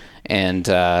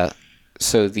 And...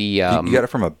 So you got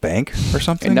it from a bank or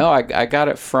something? No, I got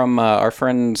it from our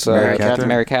friends Mary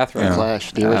Catherine.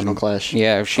 Clash, the original Clash.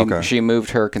 Yeah, she moved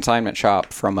her consignment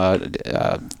shop from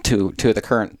to the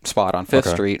current spot on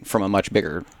 5th Street from a much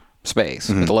bigger space.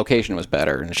 But the location was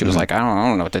better, and she was like, I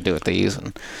don't know what to do with these,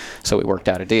 and so we worked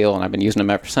out a deal, and I've been using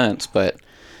them ever since. But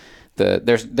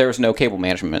there was no cable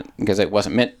management because it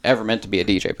wasn't ever meant to be a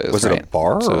DJ booth. Was it a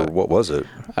bar or what was it?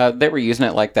 They were using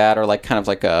it like that, or like kind of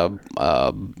like a.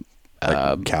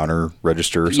 Counter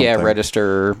register or something? Yeah,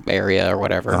 register area or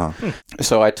whatever.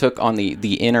 So I took on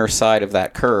the inner side of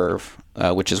that curve,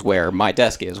 which is where my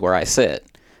desk is, where I sit,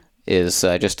 is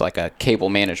just like a cable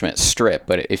management strip.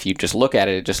 But if you just look at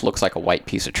it, it just looks like a white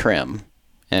piece of trim.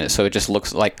 And so it just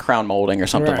looks like crown molding or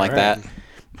something like that.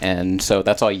 And so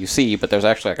that's all you see, but there's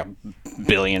actually like a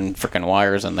billion freaking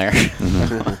wires in there.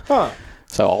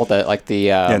 So all the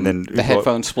the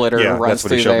headphone splitter runs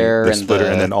through there, and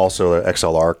then also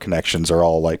XLR connections are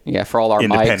all like for all our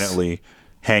independently mics.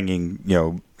 Hanging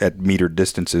at metered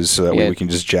distances, so that way we can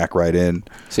just jack right in.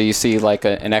 So you see like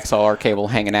an XLR cable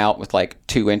hanging out with like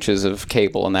 2 inches of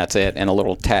cable, and that's it, and a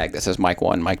little tag that says mic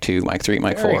 1, mic 2, mic 3,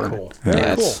 mic 4. Cool.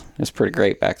 Yeah, it's pretty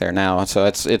great back there now. So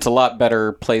it's a lot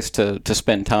better place to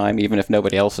spend time, even if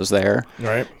nobody else is there.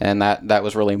 Right. And that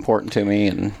was really important to me.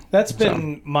 And that's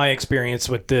been my experience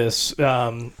with this.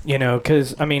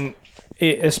 Because I mean,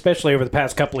 especially over the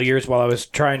past couple of years while I was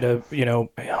trying to,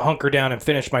 hunker down and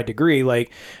finish my degree,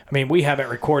 we haven't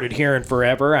recorded here in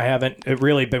forever. I haven't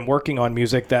really been working on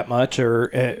music that much, or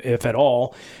if at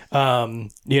all.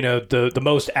 The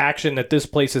most action that this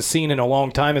place has seen in a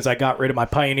long time is I got rid of my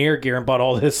Pioneer gear and bought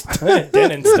all this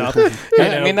Denon stuff.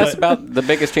 That's about the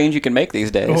biggest change you can make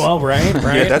these days. Well, right.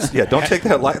 Don't take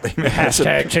that lightly, man.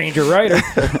 Hashtag change your writer.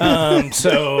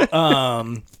 So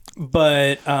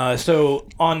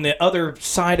on the other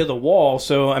side of the wall,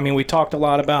 we talked a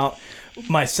lot about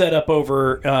my setup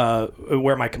over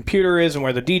where my computer is and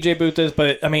where the DJ booth is,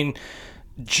 but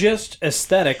just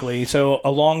aesthetically, so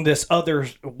along this other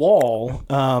wall,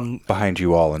 behind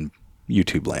you all in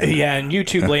YouTube land. Yeah, in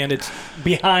YouTube land, it's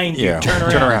behind you. Yeah. Turn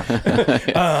around.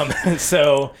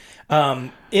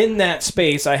 In that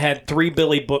space, I had 3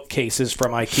 Billy bookcases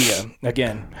from IKEA.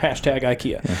 Again, hashtag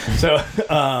IKEA. So,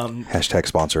 hashtag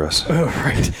sponsor us.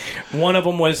 Right. One of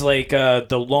them was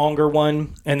the longer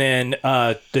one, and then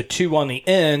the 2 on the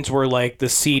ends were the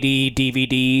CD,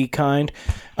 DVD kind.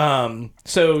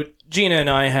 So Gina and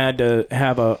I had to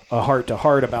have a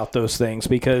heart-to-heart about those things,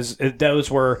 because those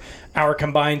were our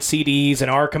combined CDs and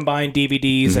our combined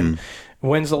DVDs. And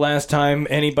when's the last time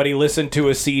anybody listened to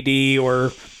a CD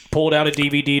or pulled out a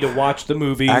DVD to watch the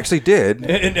movie? I actually did,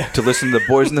 to listen to the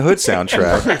Boys in the Hood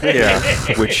soundtrack. Right. Yeah,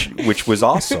 which was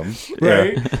awesome.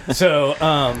 Right. Yeah. So,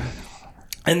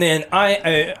 and then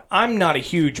I'm not a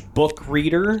huge book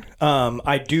reader.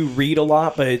 I do read a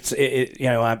lot, but it's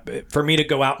for me to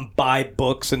go out and buy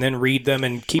books and then read them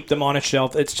and keep them on a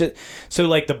shelf. It's just so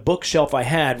the bookshelf I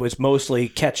had was mostly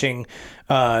catching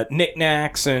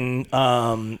knickknacks and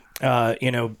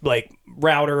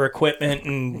router equipment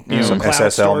and some cloud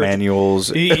SSL storage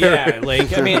manuals. Yeah,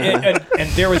 and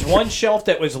there was one shelf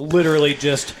that was literally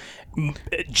just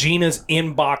Gina's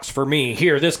inbox for me.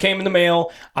 Here, this came in the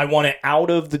mail. I want it out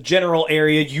of the general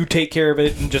area. You take care of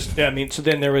it. And so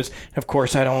then there was, of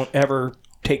course, I don't ever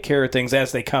take care of things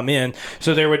as they come in.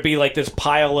 So there would be this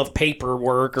pile of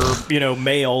paperwork or,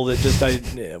 mail that just,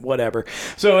 whatever.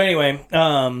 So anyway,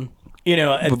 but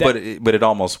it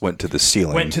almost went to the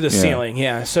ceiling. Ceiling,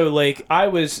 yeah. So I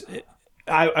was...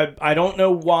 I don't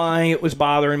know why it was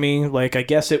bothering me. I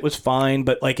guess it was fine,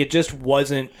 but it just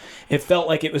wasn't. It felt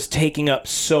like it was taking up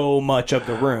so much of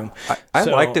the room. I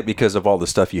liked it because of all the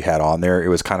stuff you had on there. It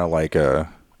was kind of like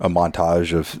a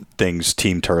montage of things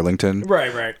Team Turlington.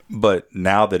 Right. But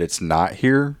now that it's not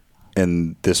here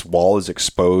and this wall is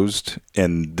exposed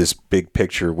in this big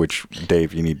picture, which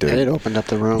Dave, you need to. It opened up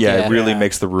the room. Yeah, it really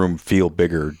makes the room feel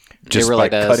bigger. Just really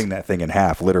by cutting that thing in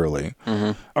half, literally.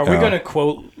 Mm-hmm. Are we going to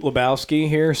quote Lebowski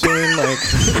here soon?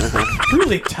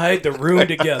 Really tied the room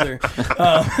together.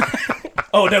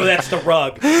 Oh, no, that's the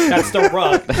rug. That's the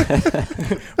rug.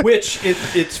 Which,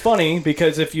 it's funny,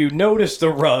 because if you notice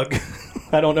the rug,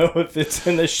 I don't know if it's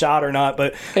in this shot or not,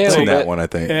 but... It's in that one, I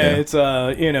think. Yeah. It's,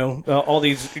 all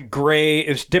these gray,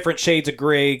 it's different shades of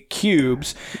gray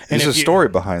cubes. There's a story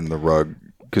behind the rug.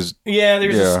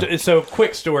 So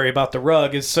quick story about the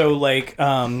rug is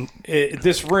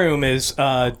this room is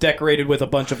decorated with a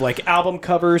bunch of album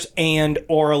covers and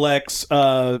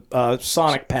Auralex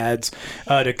sonic pads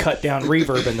to cut down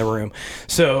reverb in the room.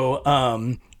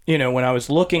 So when I was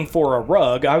looking for a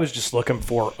rug, I was just looking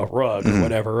for a rug or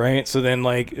whatever, right? So then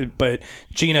but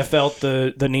Gina felt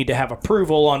the need to have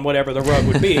approval on whatever the rug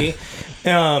would be.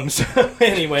 So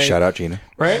anyway, shout out Gina.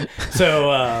 Right.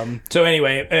 So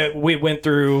anyway, we went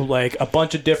through a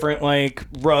bunch of different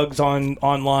rugs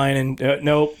online, and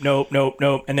nope.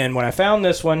 And then when I found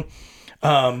this one,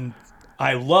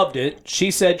 I loved it. She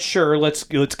said, "Sure, let's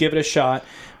give it a shot."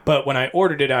 But when I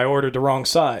ordered it, I ordered the wrong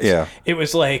size. Yeah. It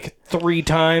was 3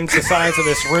 times the size of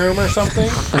this room or something.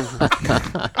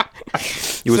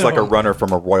 It was like a runner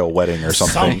from a royal wedding or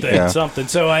something. Something.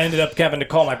 So I ended up having to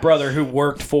call my brother, who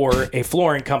worked for a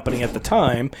flooring company at the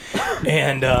time.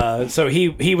 And so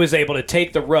he was able to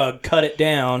take the rug, cut it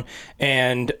down,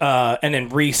 and then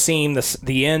re-seam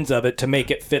the ends of it to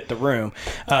make it fit the room.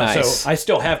 Nice. So I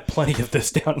still have plenty of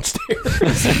this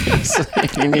downstairs.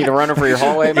 You need a runner for your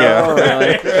hallway?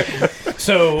 Yeah.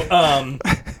 So,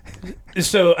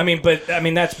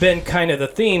 that's been kind of the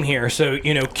theme here. So,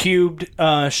 cubed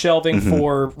shelving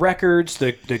for records,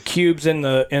 the cubes in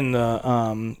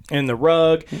the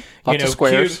rug, lots of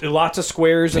squares, lots of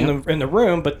squares in the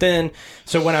room. But then,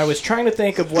 so when I was trying to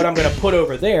think of what I'm going to put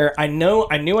over there, I knew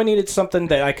I needed something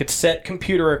that I could set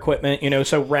computer equipment.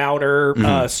 So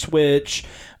router, switch,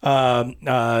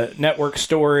 network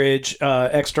storage,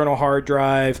 external hard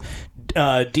drive.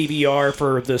 DVR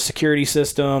for the security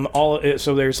system,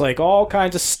 so there's all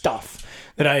kinds of stuff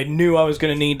that I knew I was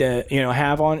going to need to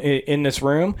have on in this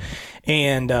room,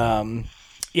 and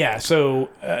so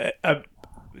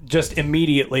just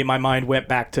immediately my mind went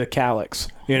back to Calyx.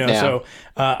 So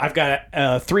I've got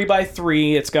a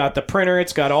 3x3. It's got the printer.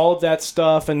 It's got all of that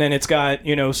stuff, and then it's got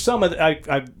some of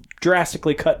I've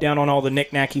drastically cut down on all the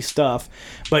knick-knacky stuff,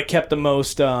 but kept the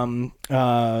most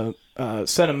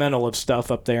sentimental of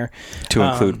stuff up there. To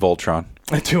include Voltron.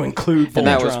 To include Voltron. And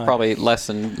that was probably less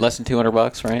than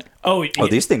 $200, right? Oh,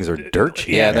 these things are dirt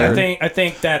cheap. Yeah, I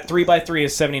think that 3x3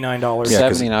 is $79. Yeah,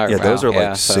 $79. Yeah, those are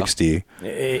like so 60.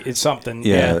 It's something.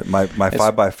 Yeah, my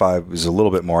 5x5 was a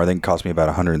little bit more. I think it cost me about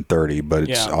 130, but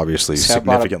it's obviously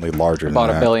significantly larger than that. I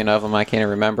bought a billion of them. I can't even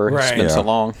remember. Right. It's been so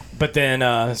long. But then,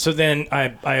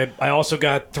 I also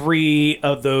got 3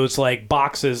 of those like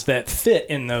boxes that fit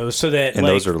in those, so that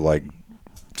those are like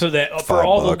for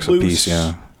all the loose,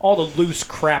 piece, all the loose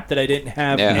crap that I didn't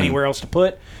have anywhere else to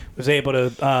put, was able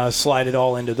to slide it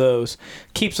all into those.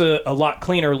 Keeps a lot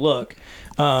cleaner look.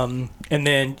 And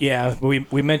then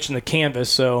we mentioned the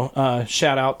canvas, so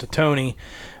shout out to Tony.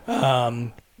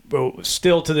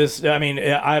 Still to this, I mean,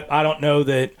 I don't know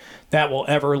that will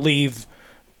ever leave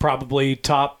probably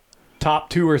top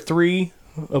 2 or 3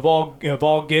 of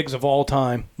all gigs of all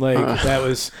time. Like that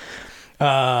was.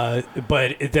 But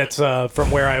that's from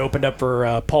where I opened up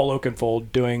for Paul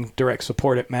Oakenfold doing direct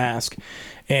support at Mask.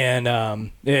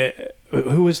 And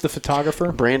who was the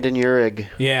photographer? Brandon Urig.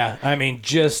 Yeah, I mean,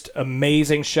 just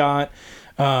amazing shot.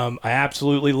 I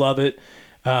absolutely love it.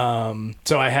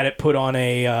 So I had it put on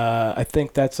I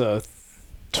think that's a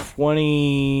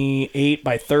 28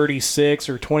 by 36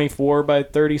 or 24 by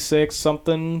 36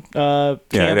 something.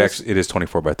 Canvas. It is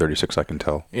 24 by 36. I can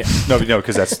tell. Yeah. No,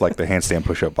 because that's like the handstand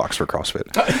push-up box for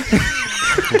CrossFit.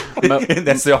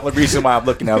 That's the only reason why I'm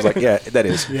looking. I was like, yeah, that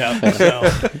is. Yeah.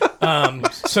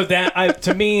 So that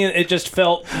to me, it just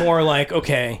felt more like,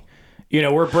 okay,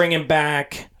 we're bringing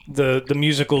back the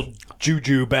musical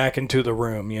juju back into the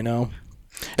room.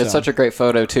 It's such a great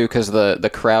photo too, because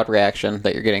the crowd reaction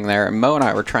that you're getting there. And Mo and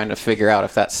I were trying to figure out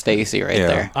if that's Stacy right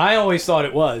there. I always thought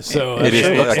it was. So it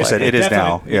is. Like I said, it is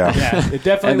now. Yeah, it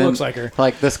definitely looks like her.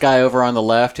 Like this guy over on the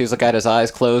left, who's got his eyes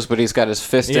closed, but he's got his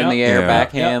fist in the air,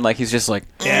 backhand, like he's just like,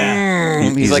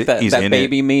 he's like that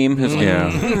baby meme. Who's like,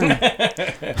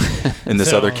 and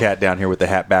this other cat down here with the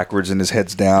hat backwards and his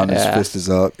head's down, his fist is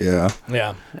up. Yeah.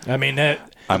 Yeah. I mean that.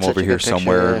 I'm over here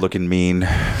somewhere looking mean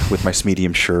with my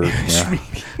Smedium shirt. Yeah.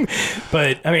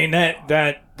 But I mean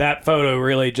that photo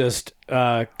really just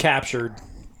captured,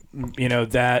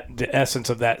 the essence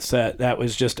of that set. That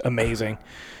was just amazing.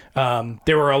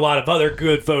 There were a lot of other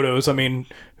good photos. I mean,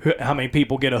 how many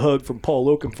people get a hug from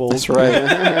Paul Oakenfold? That's right.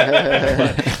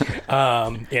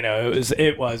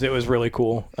 It was really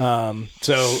cool.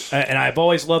 So, and I've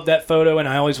always loved that photo, and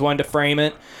I always wanted to frame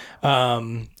it.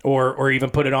 Or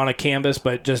even put it on a canvas,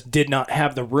 but just did not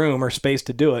have the room or space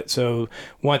to do it. So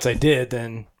once I did,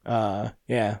 then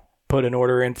put an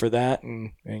order in for that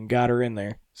and got her in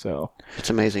there. So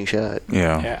it's an amazing shot.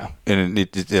 Yeah. And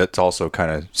it's also kind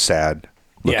of sad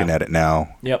looking at it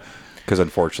now. Yep. Because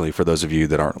unfortunately, for those of you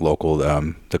that aren't local,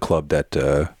 the club that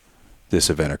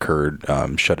this event occurred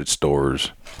shut its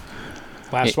doors.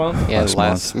 Last month? Yeah,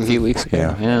 last few weeks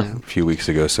ago. Yeah, a few weeks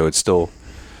ago. So it's still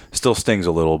stings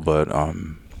a little, but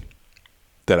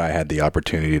that I had the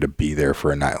opportunity to be there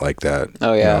for a night like that.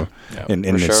 Oh yeah, and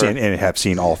have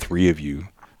seen all 3 of you.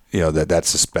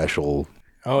 That's a special.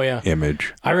 Oh yeah,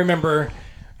 image. I remember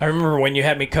when you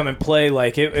had me come and play.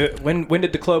 Like when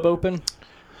did the club open?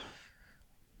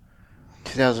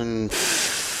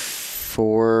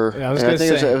 2004. Yeah, I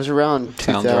think it was around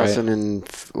 2000 right. and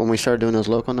when we started doing those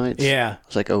local nights. Yeah, it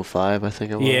was like 2005, I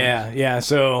think it was. Yeah.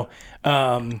 So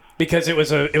because it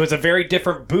was a very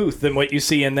different booth than what you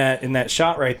see in that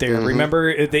shot right there. Mm-hmm.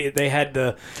 Remember they had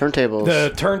the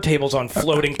turntables on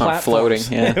floating platforms.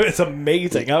 Yeah. It was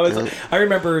amazing. I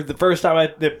remember the first time I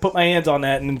put my hands on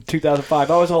that in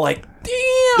 2005. I was all like,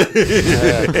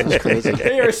 damn, that's crazy.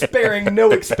 They are sparing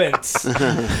no expense.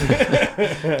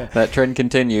 That trend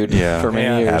continued for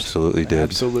many years. Absolutely did.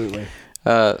 Absolutely.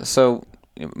 So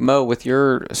Mo, with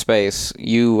your space,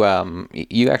 you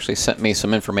actually sent me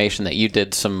some information that you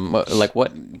did some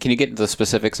what? Can you get into the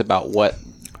specifics about what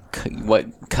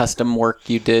custom work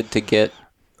you did to get?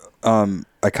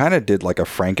 I kind of did like a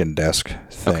Franken-desk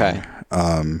thing. Okay.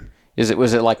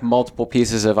 Was it like multiple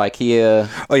pieces of IKEA?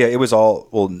 Oh yeah, it was all.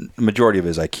 Well, the majority of it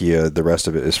is IKEA. The rest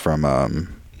of it is from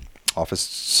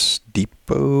Office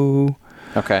Depot.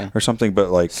 Okay. Or something,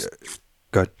 but like,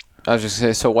 go ahead. I was just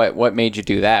saying, so what made you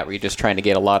do that? Were you just trying to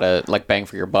get a lot of like bang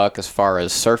for your buck as far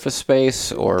as surface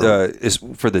space, or is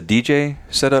for the DJ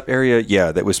setup area?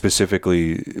 Yeah, that was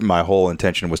specifically my whole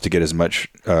intention was to get as much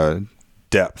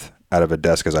depth out of a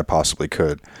desk as I possibly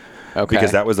could. Okay.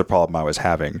 Because that was the problem I was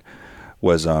having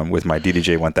was with my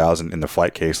DDJ 1000 in the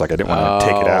flight case. Like I didn't want to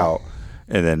take it out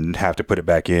and then have to put it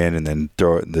back in and then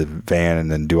throw it in the van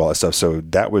and then do all that stuff. So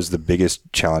that was the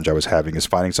biggest challenge I was having, is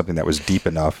finding something that was deep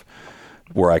enough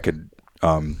where I could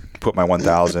put my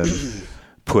 1000,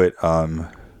 put my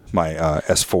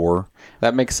S4.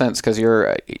 That makes sense because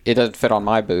it doesn't fit on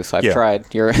my booth. I've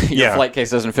tried. Your flight case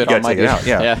doesn't fit on my booth. Out,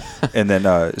 yeah. And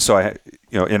then so I,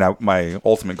 my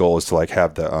ultimate goal is to like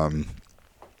have the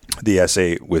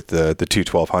S8 with the two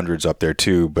 1200s up there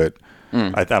too, but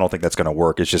I don't think that's going to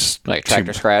work. It's just like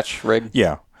tractor scratch rig.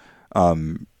 Yeah.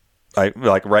 I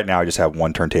like right now I just have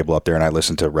one turntable up there and I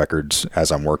listen to records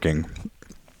as I'm working,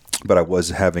 but I was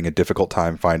having a difficult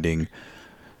time finding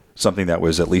something that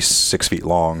was at least 6 feet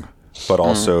long, but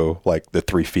also like the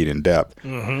 3 feet in depth.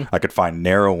 I could find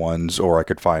narrow ones, or I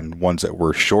could find ones that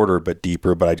were shorter but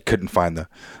deeper, but I couldn't find the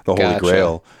Holy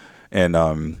Grail.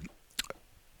 And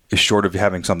short of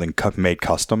having something made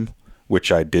custom, which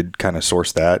I did kind of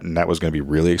source that, and that was going to be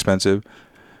really expensive.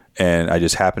 And I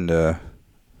just happened to,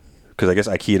 because I guess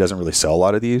IKEA doesn't really sell a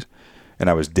lot of these, and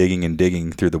I was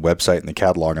digging through the website and the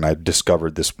catalog, and I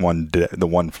discovered this the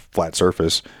one flat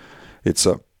surface. It's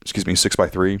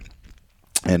 6x3,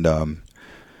 and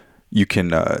you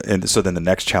can. And so then the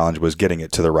next challenge was getting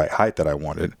it to the right height that I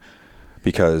wanted,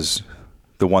 because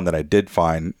the one that I did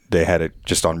find, they had it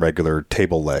just on regular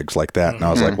table legs like that. And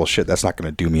I was like, well, shit, that's not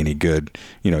going to do me any good.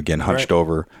 Again, hunched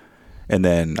over. And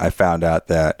then I found out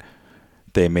that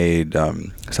they made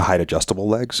height adjustable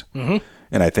legs. And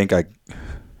I think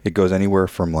it goes anywhere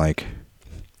from like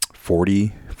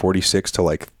 46 to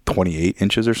like 28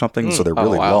 inches or something. So they're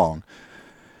really long.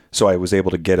 So I was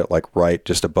able to get it like right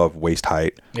just above waist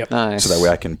height. Yep. Nice. So that way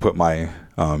I can put my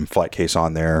flight case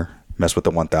on there, mess with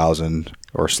the 1000,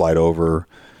 or slide over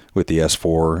with the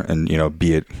S4 and,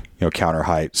 be it, counter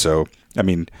height. So, I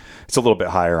mean, it's a little bit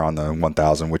higher on the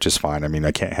 1000, which is fine. I mean,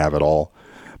 I can't have it all,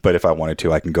 but if I wanted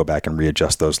to, I can go back and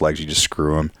readjust those legs. You just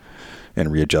screw them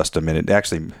and readjust them. And it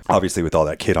actually, obviously with all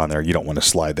that kit on there, you don't want to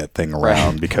slide that thing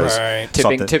around because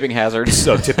tipping hazard.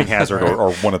 So tipping hazard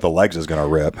or one of the legs is going to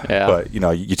rip. Yeah. But,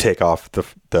 you take off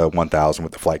the 1000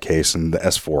 with the flight case and the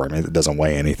S4. I mean, it doesn't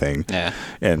weigh anything. Yeah.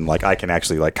 And like, I can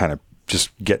actually like kind of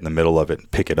just get in the middle of it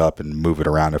and pick it up and move it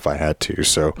around if I had to.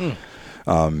 So,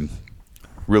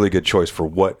 really good choice for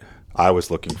what I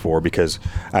was looking for, because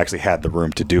I actually had the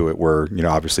room to do it where,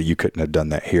 obviously you couldn't have done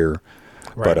that here.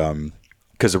 Right. But,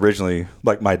 because originally,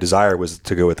 like, my desire was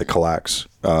to go with the Kallax,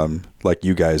 like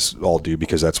you guys all do,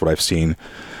 because that's what I've seen.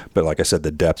 But like I said,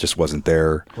 the depth just wasn't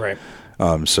there. Right.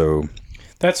 So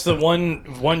that's the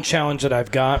one challenge that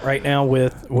I've got right now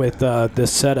with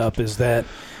this setup is that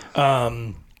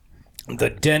the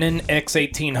Denon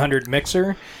X1800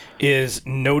 mixer is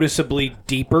noticeably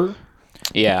deeper.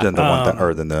 Yeah. Than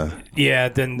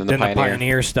the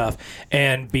Pioneer stuff.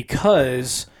 And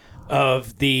because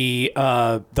of the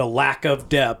lack of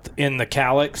depth in the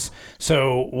Kallax,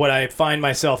 so what I find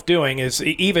myself doing is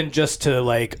even just to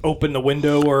like open the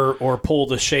window or pull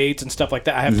the shades and stuff like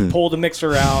that, I have to pull the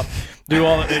mixer out, do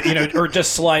all or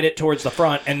just slide it towards the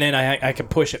front, and then I can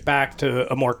push it back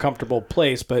to a more comfortable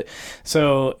place. But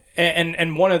so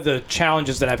and one of the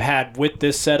challenges that I've had with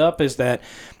this setup is that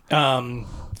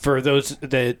for those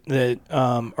that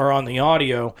are on the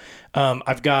audio,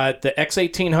 I've got the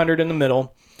X1800 in the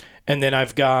middle. And then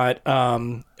I've got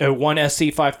one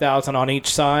SC5000 on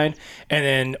each side. And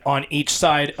then on each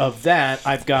side of that,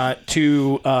 I've got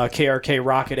two KRK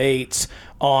Rocket 8s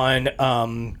on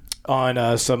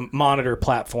some monitor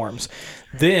platforms.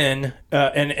 Then,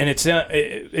 and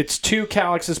it's two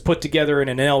Kallaxes put together in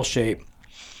an L shape.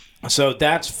 So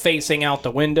that's facing out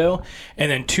the window.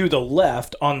 And then to the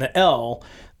left on the L,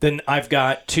 then I've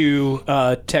got two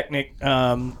Technic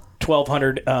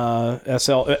 1200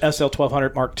 SL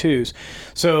 1200 Mark IIs.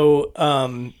 So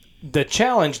the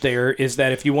challenge there is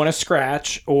that if you want to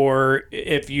scratch, or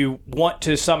if you want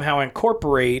to somehow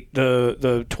incorporate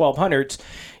the 1200s,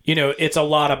 it's a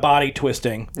lot of body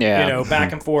twisting. Yeah.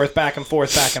 Back and forth, back and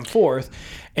forth, back and forth.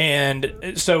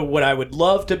 And so what I would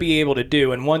love to be able to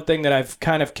do, and one thing that I've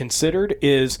kind of considered,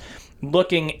 is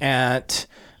looking at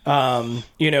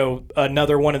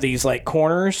another one of these like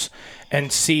corners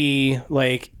and see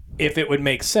like if it would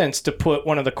make sense to put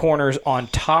one of the corners on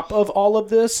top of all of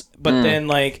this, but then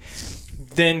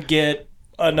get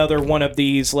another one of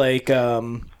these like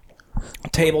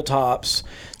tabletops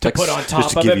to Like, put on just top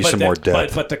to of give it, you but, some more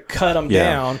depth. but to cut them Yeah.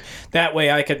 down. That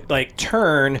way I could like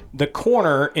turn the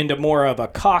corner into more of a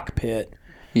cockpit.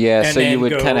 Yeah, And so then you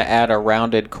would go- kind of add a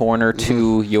rounded corner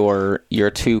to your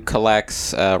two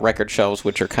collects record shelves,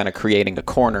 which are kind of creating a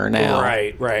corner now.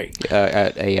 Right.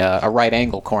 At a right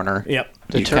angle corner. Yep.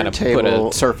 You kind of put a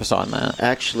turntable- surface on that.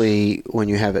 Actually, when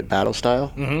you have it battle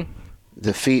style,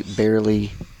 the feet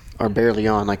are barely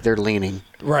on, like they're leaning.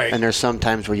 Right. And there's some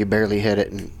times where you barely hit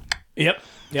it, and Yep.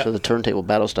 so the turntable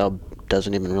battle style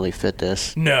doesn't even really fit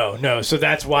this. No. So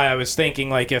that's why I was thinking,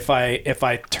 like, if I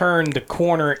turn the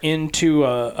corner into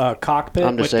a cockpit.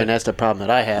 I'm just with saying that's the problem that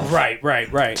I have. Right.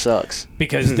 It sucks.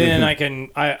 Because then I can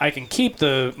keep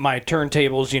my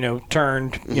turntables,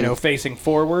 turned, facing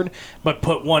forward, but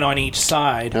put one on each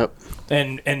side. Yep.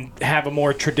 And have a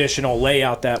more traditional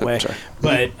layout that way. sorry.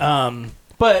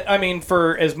 But I mean,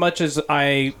 for as much as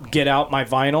I get out my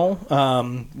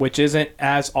vinyl, which isn't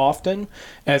as often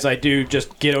as I do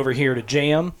just get over here to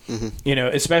jam,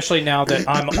 especially now that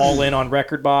I'm all in on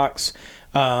Rekordbox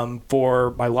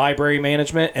for my library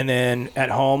management, and then at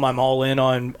home I'm all in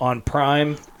on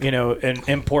Prime, and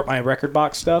import my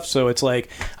Rekordbox stuff. So it's like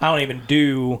I don't even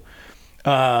do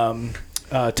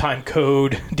time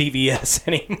code DVS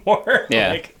anymore.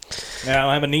 Yeah. I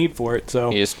don't have a need for it.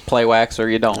 So You just play wax or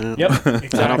you don't. yep, I don't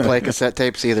exactly. play cassette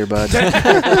tapes either, bud.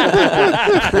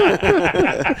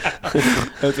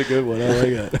 That's a good one. I like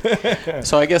it.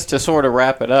 So I guess to sort of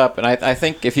wrap it up, and I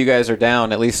think if you guys are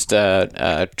down, at least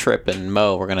Trip and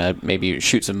Mo, we're going to maybe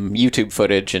shoot some YouTube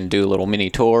footage and do a little mini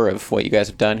tour of what you guys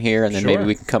have done here, and then maybe Sure.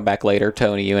 we can come back later,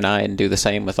 Tony, you and I, and do the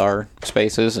same with our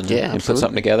spaces and, Yeah, and put absolutely.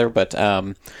 something together. But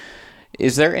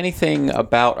is there anything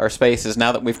about our spaces,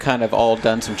 now that we've kind of all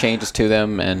done some changes to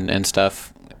them and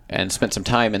stuff and spent some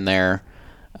time in there,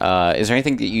 is there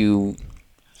anything that you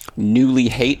newly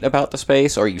hate about the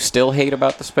space, or you still hate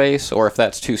about the space, or if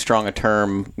that's too strong a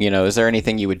term, is there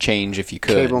anything you would change if you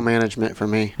could? Cable management for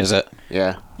me. Is it?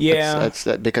 Yeah. Yeah. That's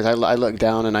that, because I look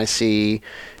down and I see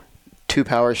 2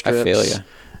 power strips. I feel ya.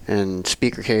 And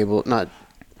speaker cable, not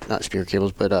speaker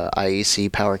cables, but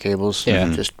IEC power cables. Yeah.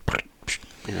 Just,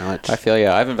 it's, I feel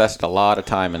I've invested a lot of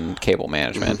time in cable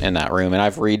management in that room, and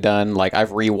I've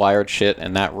rewired shit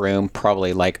in that room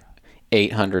probably like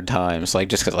 800 times, like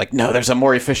just because no, there's a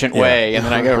more efficient way, and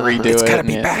then I go redo it. It's gotta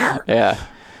be better. Yeah,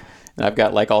 and I've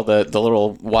got like all the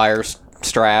little wire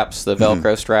straps, the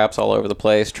Velcro straps all over the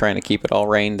place, trying to keep it all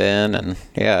reined in, and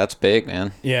yeah, that's big,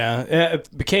 man. Yeah,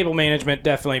 cable management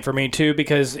definitely for me too,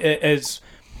 because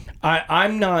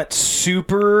I'm not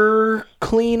super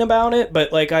clean about it,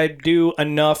 but like I do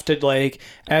enough to like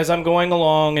as I'm going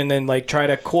along, and then like try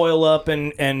to coil up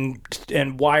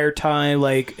and wire tie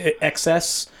like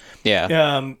excess.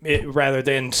 Yeah. Rather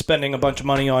than spending a bunch of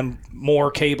money on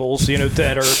more cables,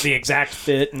 that are the exact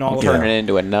fit and all of Turning that. it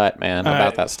into a nut, man,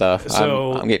 about that stuff.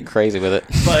 so- I'm getting crazy with it.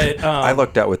 But I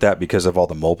lucked out with that because of all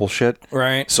the mobile shit.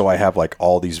 right. So I have like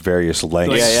all these various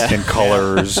lengths Yeah. and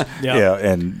colors, Yeah.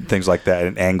 and things like that,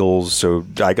 and angles. So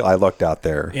I lucked out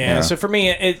there. Yeah, so for me,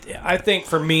 I think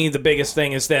for me, the biggest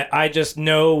thing is that I just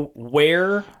know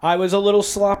where I was a little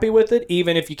sloppy with it,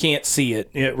 even if you can't see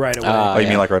it right away. Oh, you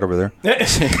mean like right over there?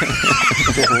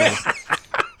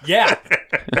 Yeah,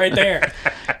 right there.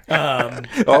 Oh,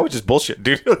 I was just bullshit,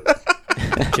 dude.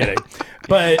 Kidding.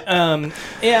 But,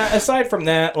 yeah, aside from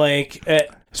that, like,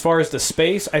 as far as the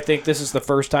space, I think this is the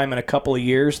first time in a couple of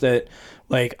years that,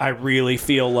 like, I really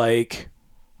feel, like,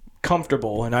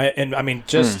 comfortable. And I mean,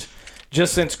 just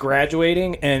since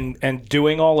graduating and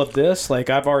doing all of this, like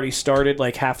I've already started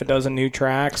like half a dozen new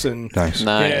tracks and Nice.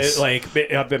 Nice. like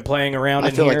I've been playing around. I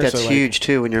in feel here, like that's so, huge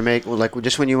too when you're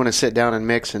just when you want to sit down and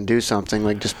mix and do something,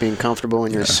 like just being comfortable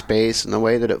in your space and the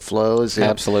way that it flows. It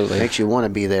Absolutely. makes you want to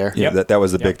be there. Yeah, Yep. that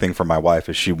was the big thing for my wife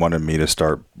is she wanted me to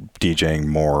start DJing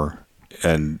more,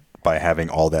 and by having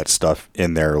all that stuff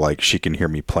in there, like she can hear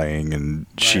me playing, and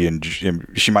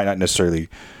she might not necessarily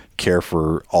care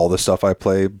for all the stuff I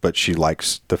play, but she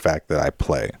likes the fact that I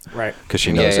play, Right. Because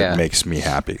she knows Yeah. it makes me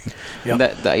happy.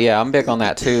 Yep. Yeah, I'm big on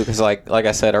that too, because like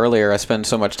I said earlier, I spend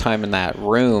so much time in that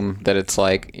room that it's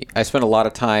like I spend a lot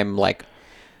of time like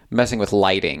messing with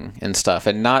lighting and stuff,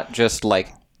 and not just like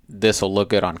this will look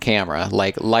good on camera,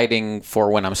 like lighting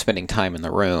for when I'm spending time in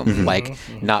the room, like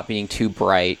not being too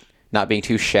bright, not being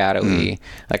too shadowy,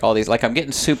 like all these, like I'm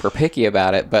getting super picky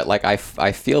about it, but like I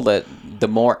feel that the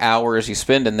more hours you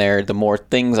spend in there, the more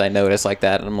things I notice like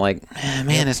that, and I'm like,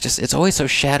 man, it's always so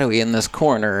shadowy in this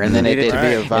corner, and then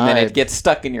it gets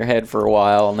stuck in your head for a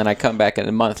while, and then I come back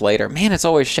a month later, man, it's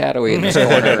always shadowy in this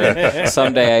corner. And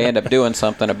someday I end up doing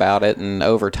something about it, and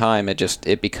over time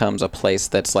it becomes a place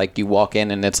that's like you walk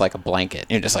in and it's like a blanket.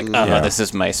 You're just like, this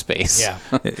is my space. Yeah.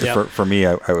 For me,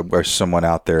 I wish someone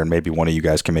out there, and maybe one of you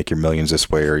guys can make your millions this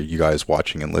way, or you guys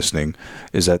watching and listening,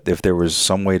 is that if there was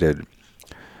some way to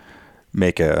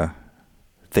make a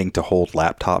thing to hold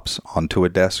laptops onto a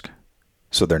desk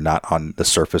so they're not on the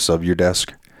surface of your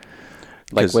desk.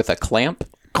 Like with a clamp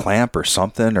or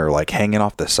something, or like hanging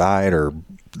off the side, or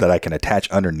that I can attach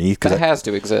underneath. That has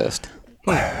to exist.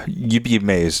 You'd be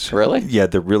amazed. Really? Yeah,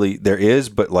 there is,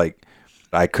 but like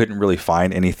I couldn't really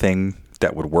find anything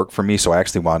that would work for me, so I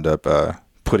actually wound up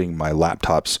putting my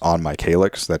laptops on my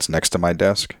Calyx that's next to my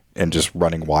desk and just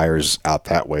running wires out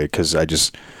that way, because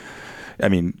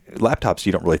laptops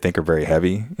you don't really think are very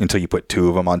heavy until you put 2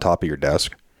 of them on top of your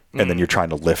desk, and then you're trying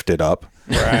to lift it up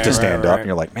to stand up, and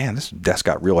you're like, man, this desk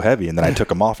got real heavy. And then I took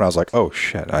them off, and I was like, oh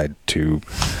shit, I had two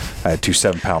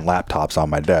 7-pound laptops on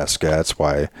my desk. Yeah, that's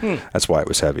why it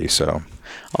was heavy. So,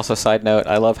 also, side note,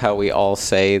 I love how we all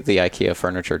say the IKEA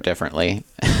furniture differently.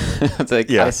 Like,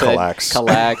 I said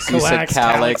Kallax. You said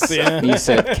Calyx. Yeah. You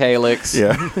said Calyx.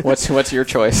 Yeah. What's your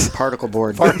choice? Particle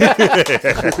board. I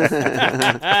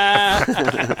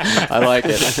like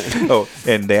it. Oh,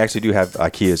 and they actually do have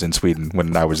IKEAs in Sweden.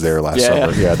 When I was there last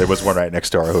summer, there was one right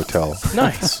next to our hotel.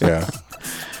 Nice. Yeah.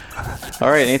 All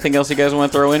right. Anything else you guys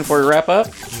want to throw in before we wrap up?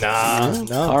 No.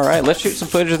 All right. Let's shoot some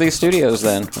footage of these studios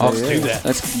then. Let's do that.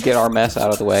 Let's get our mess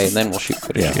out of the way, and then we'll shoot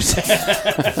footage.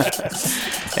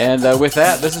 And with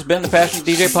that, this has been the Passionate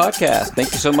DJ Podcast.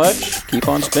 Thank you so much. Keep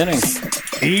on spinning.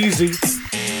 Easy.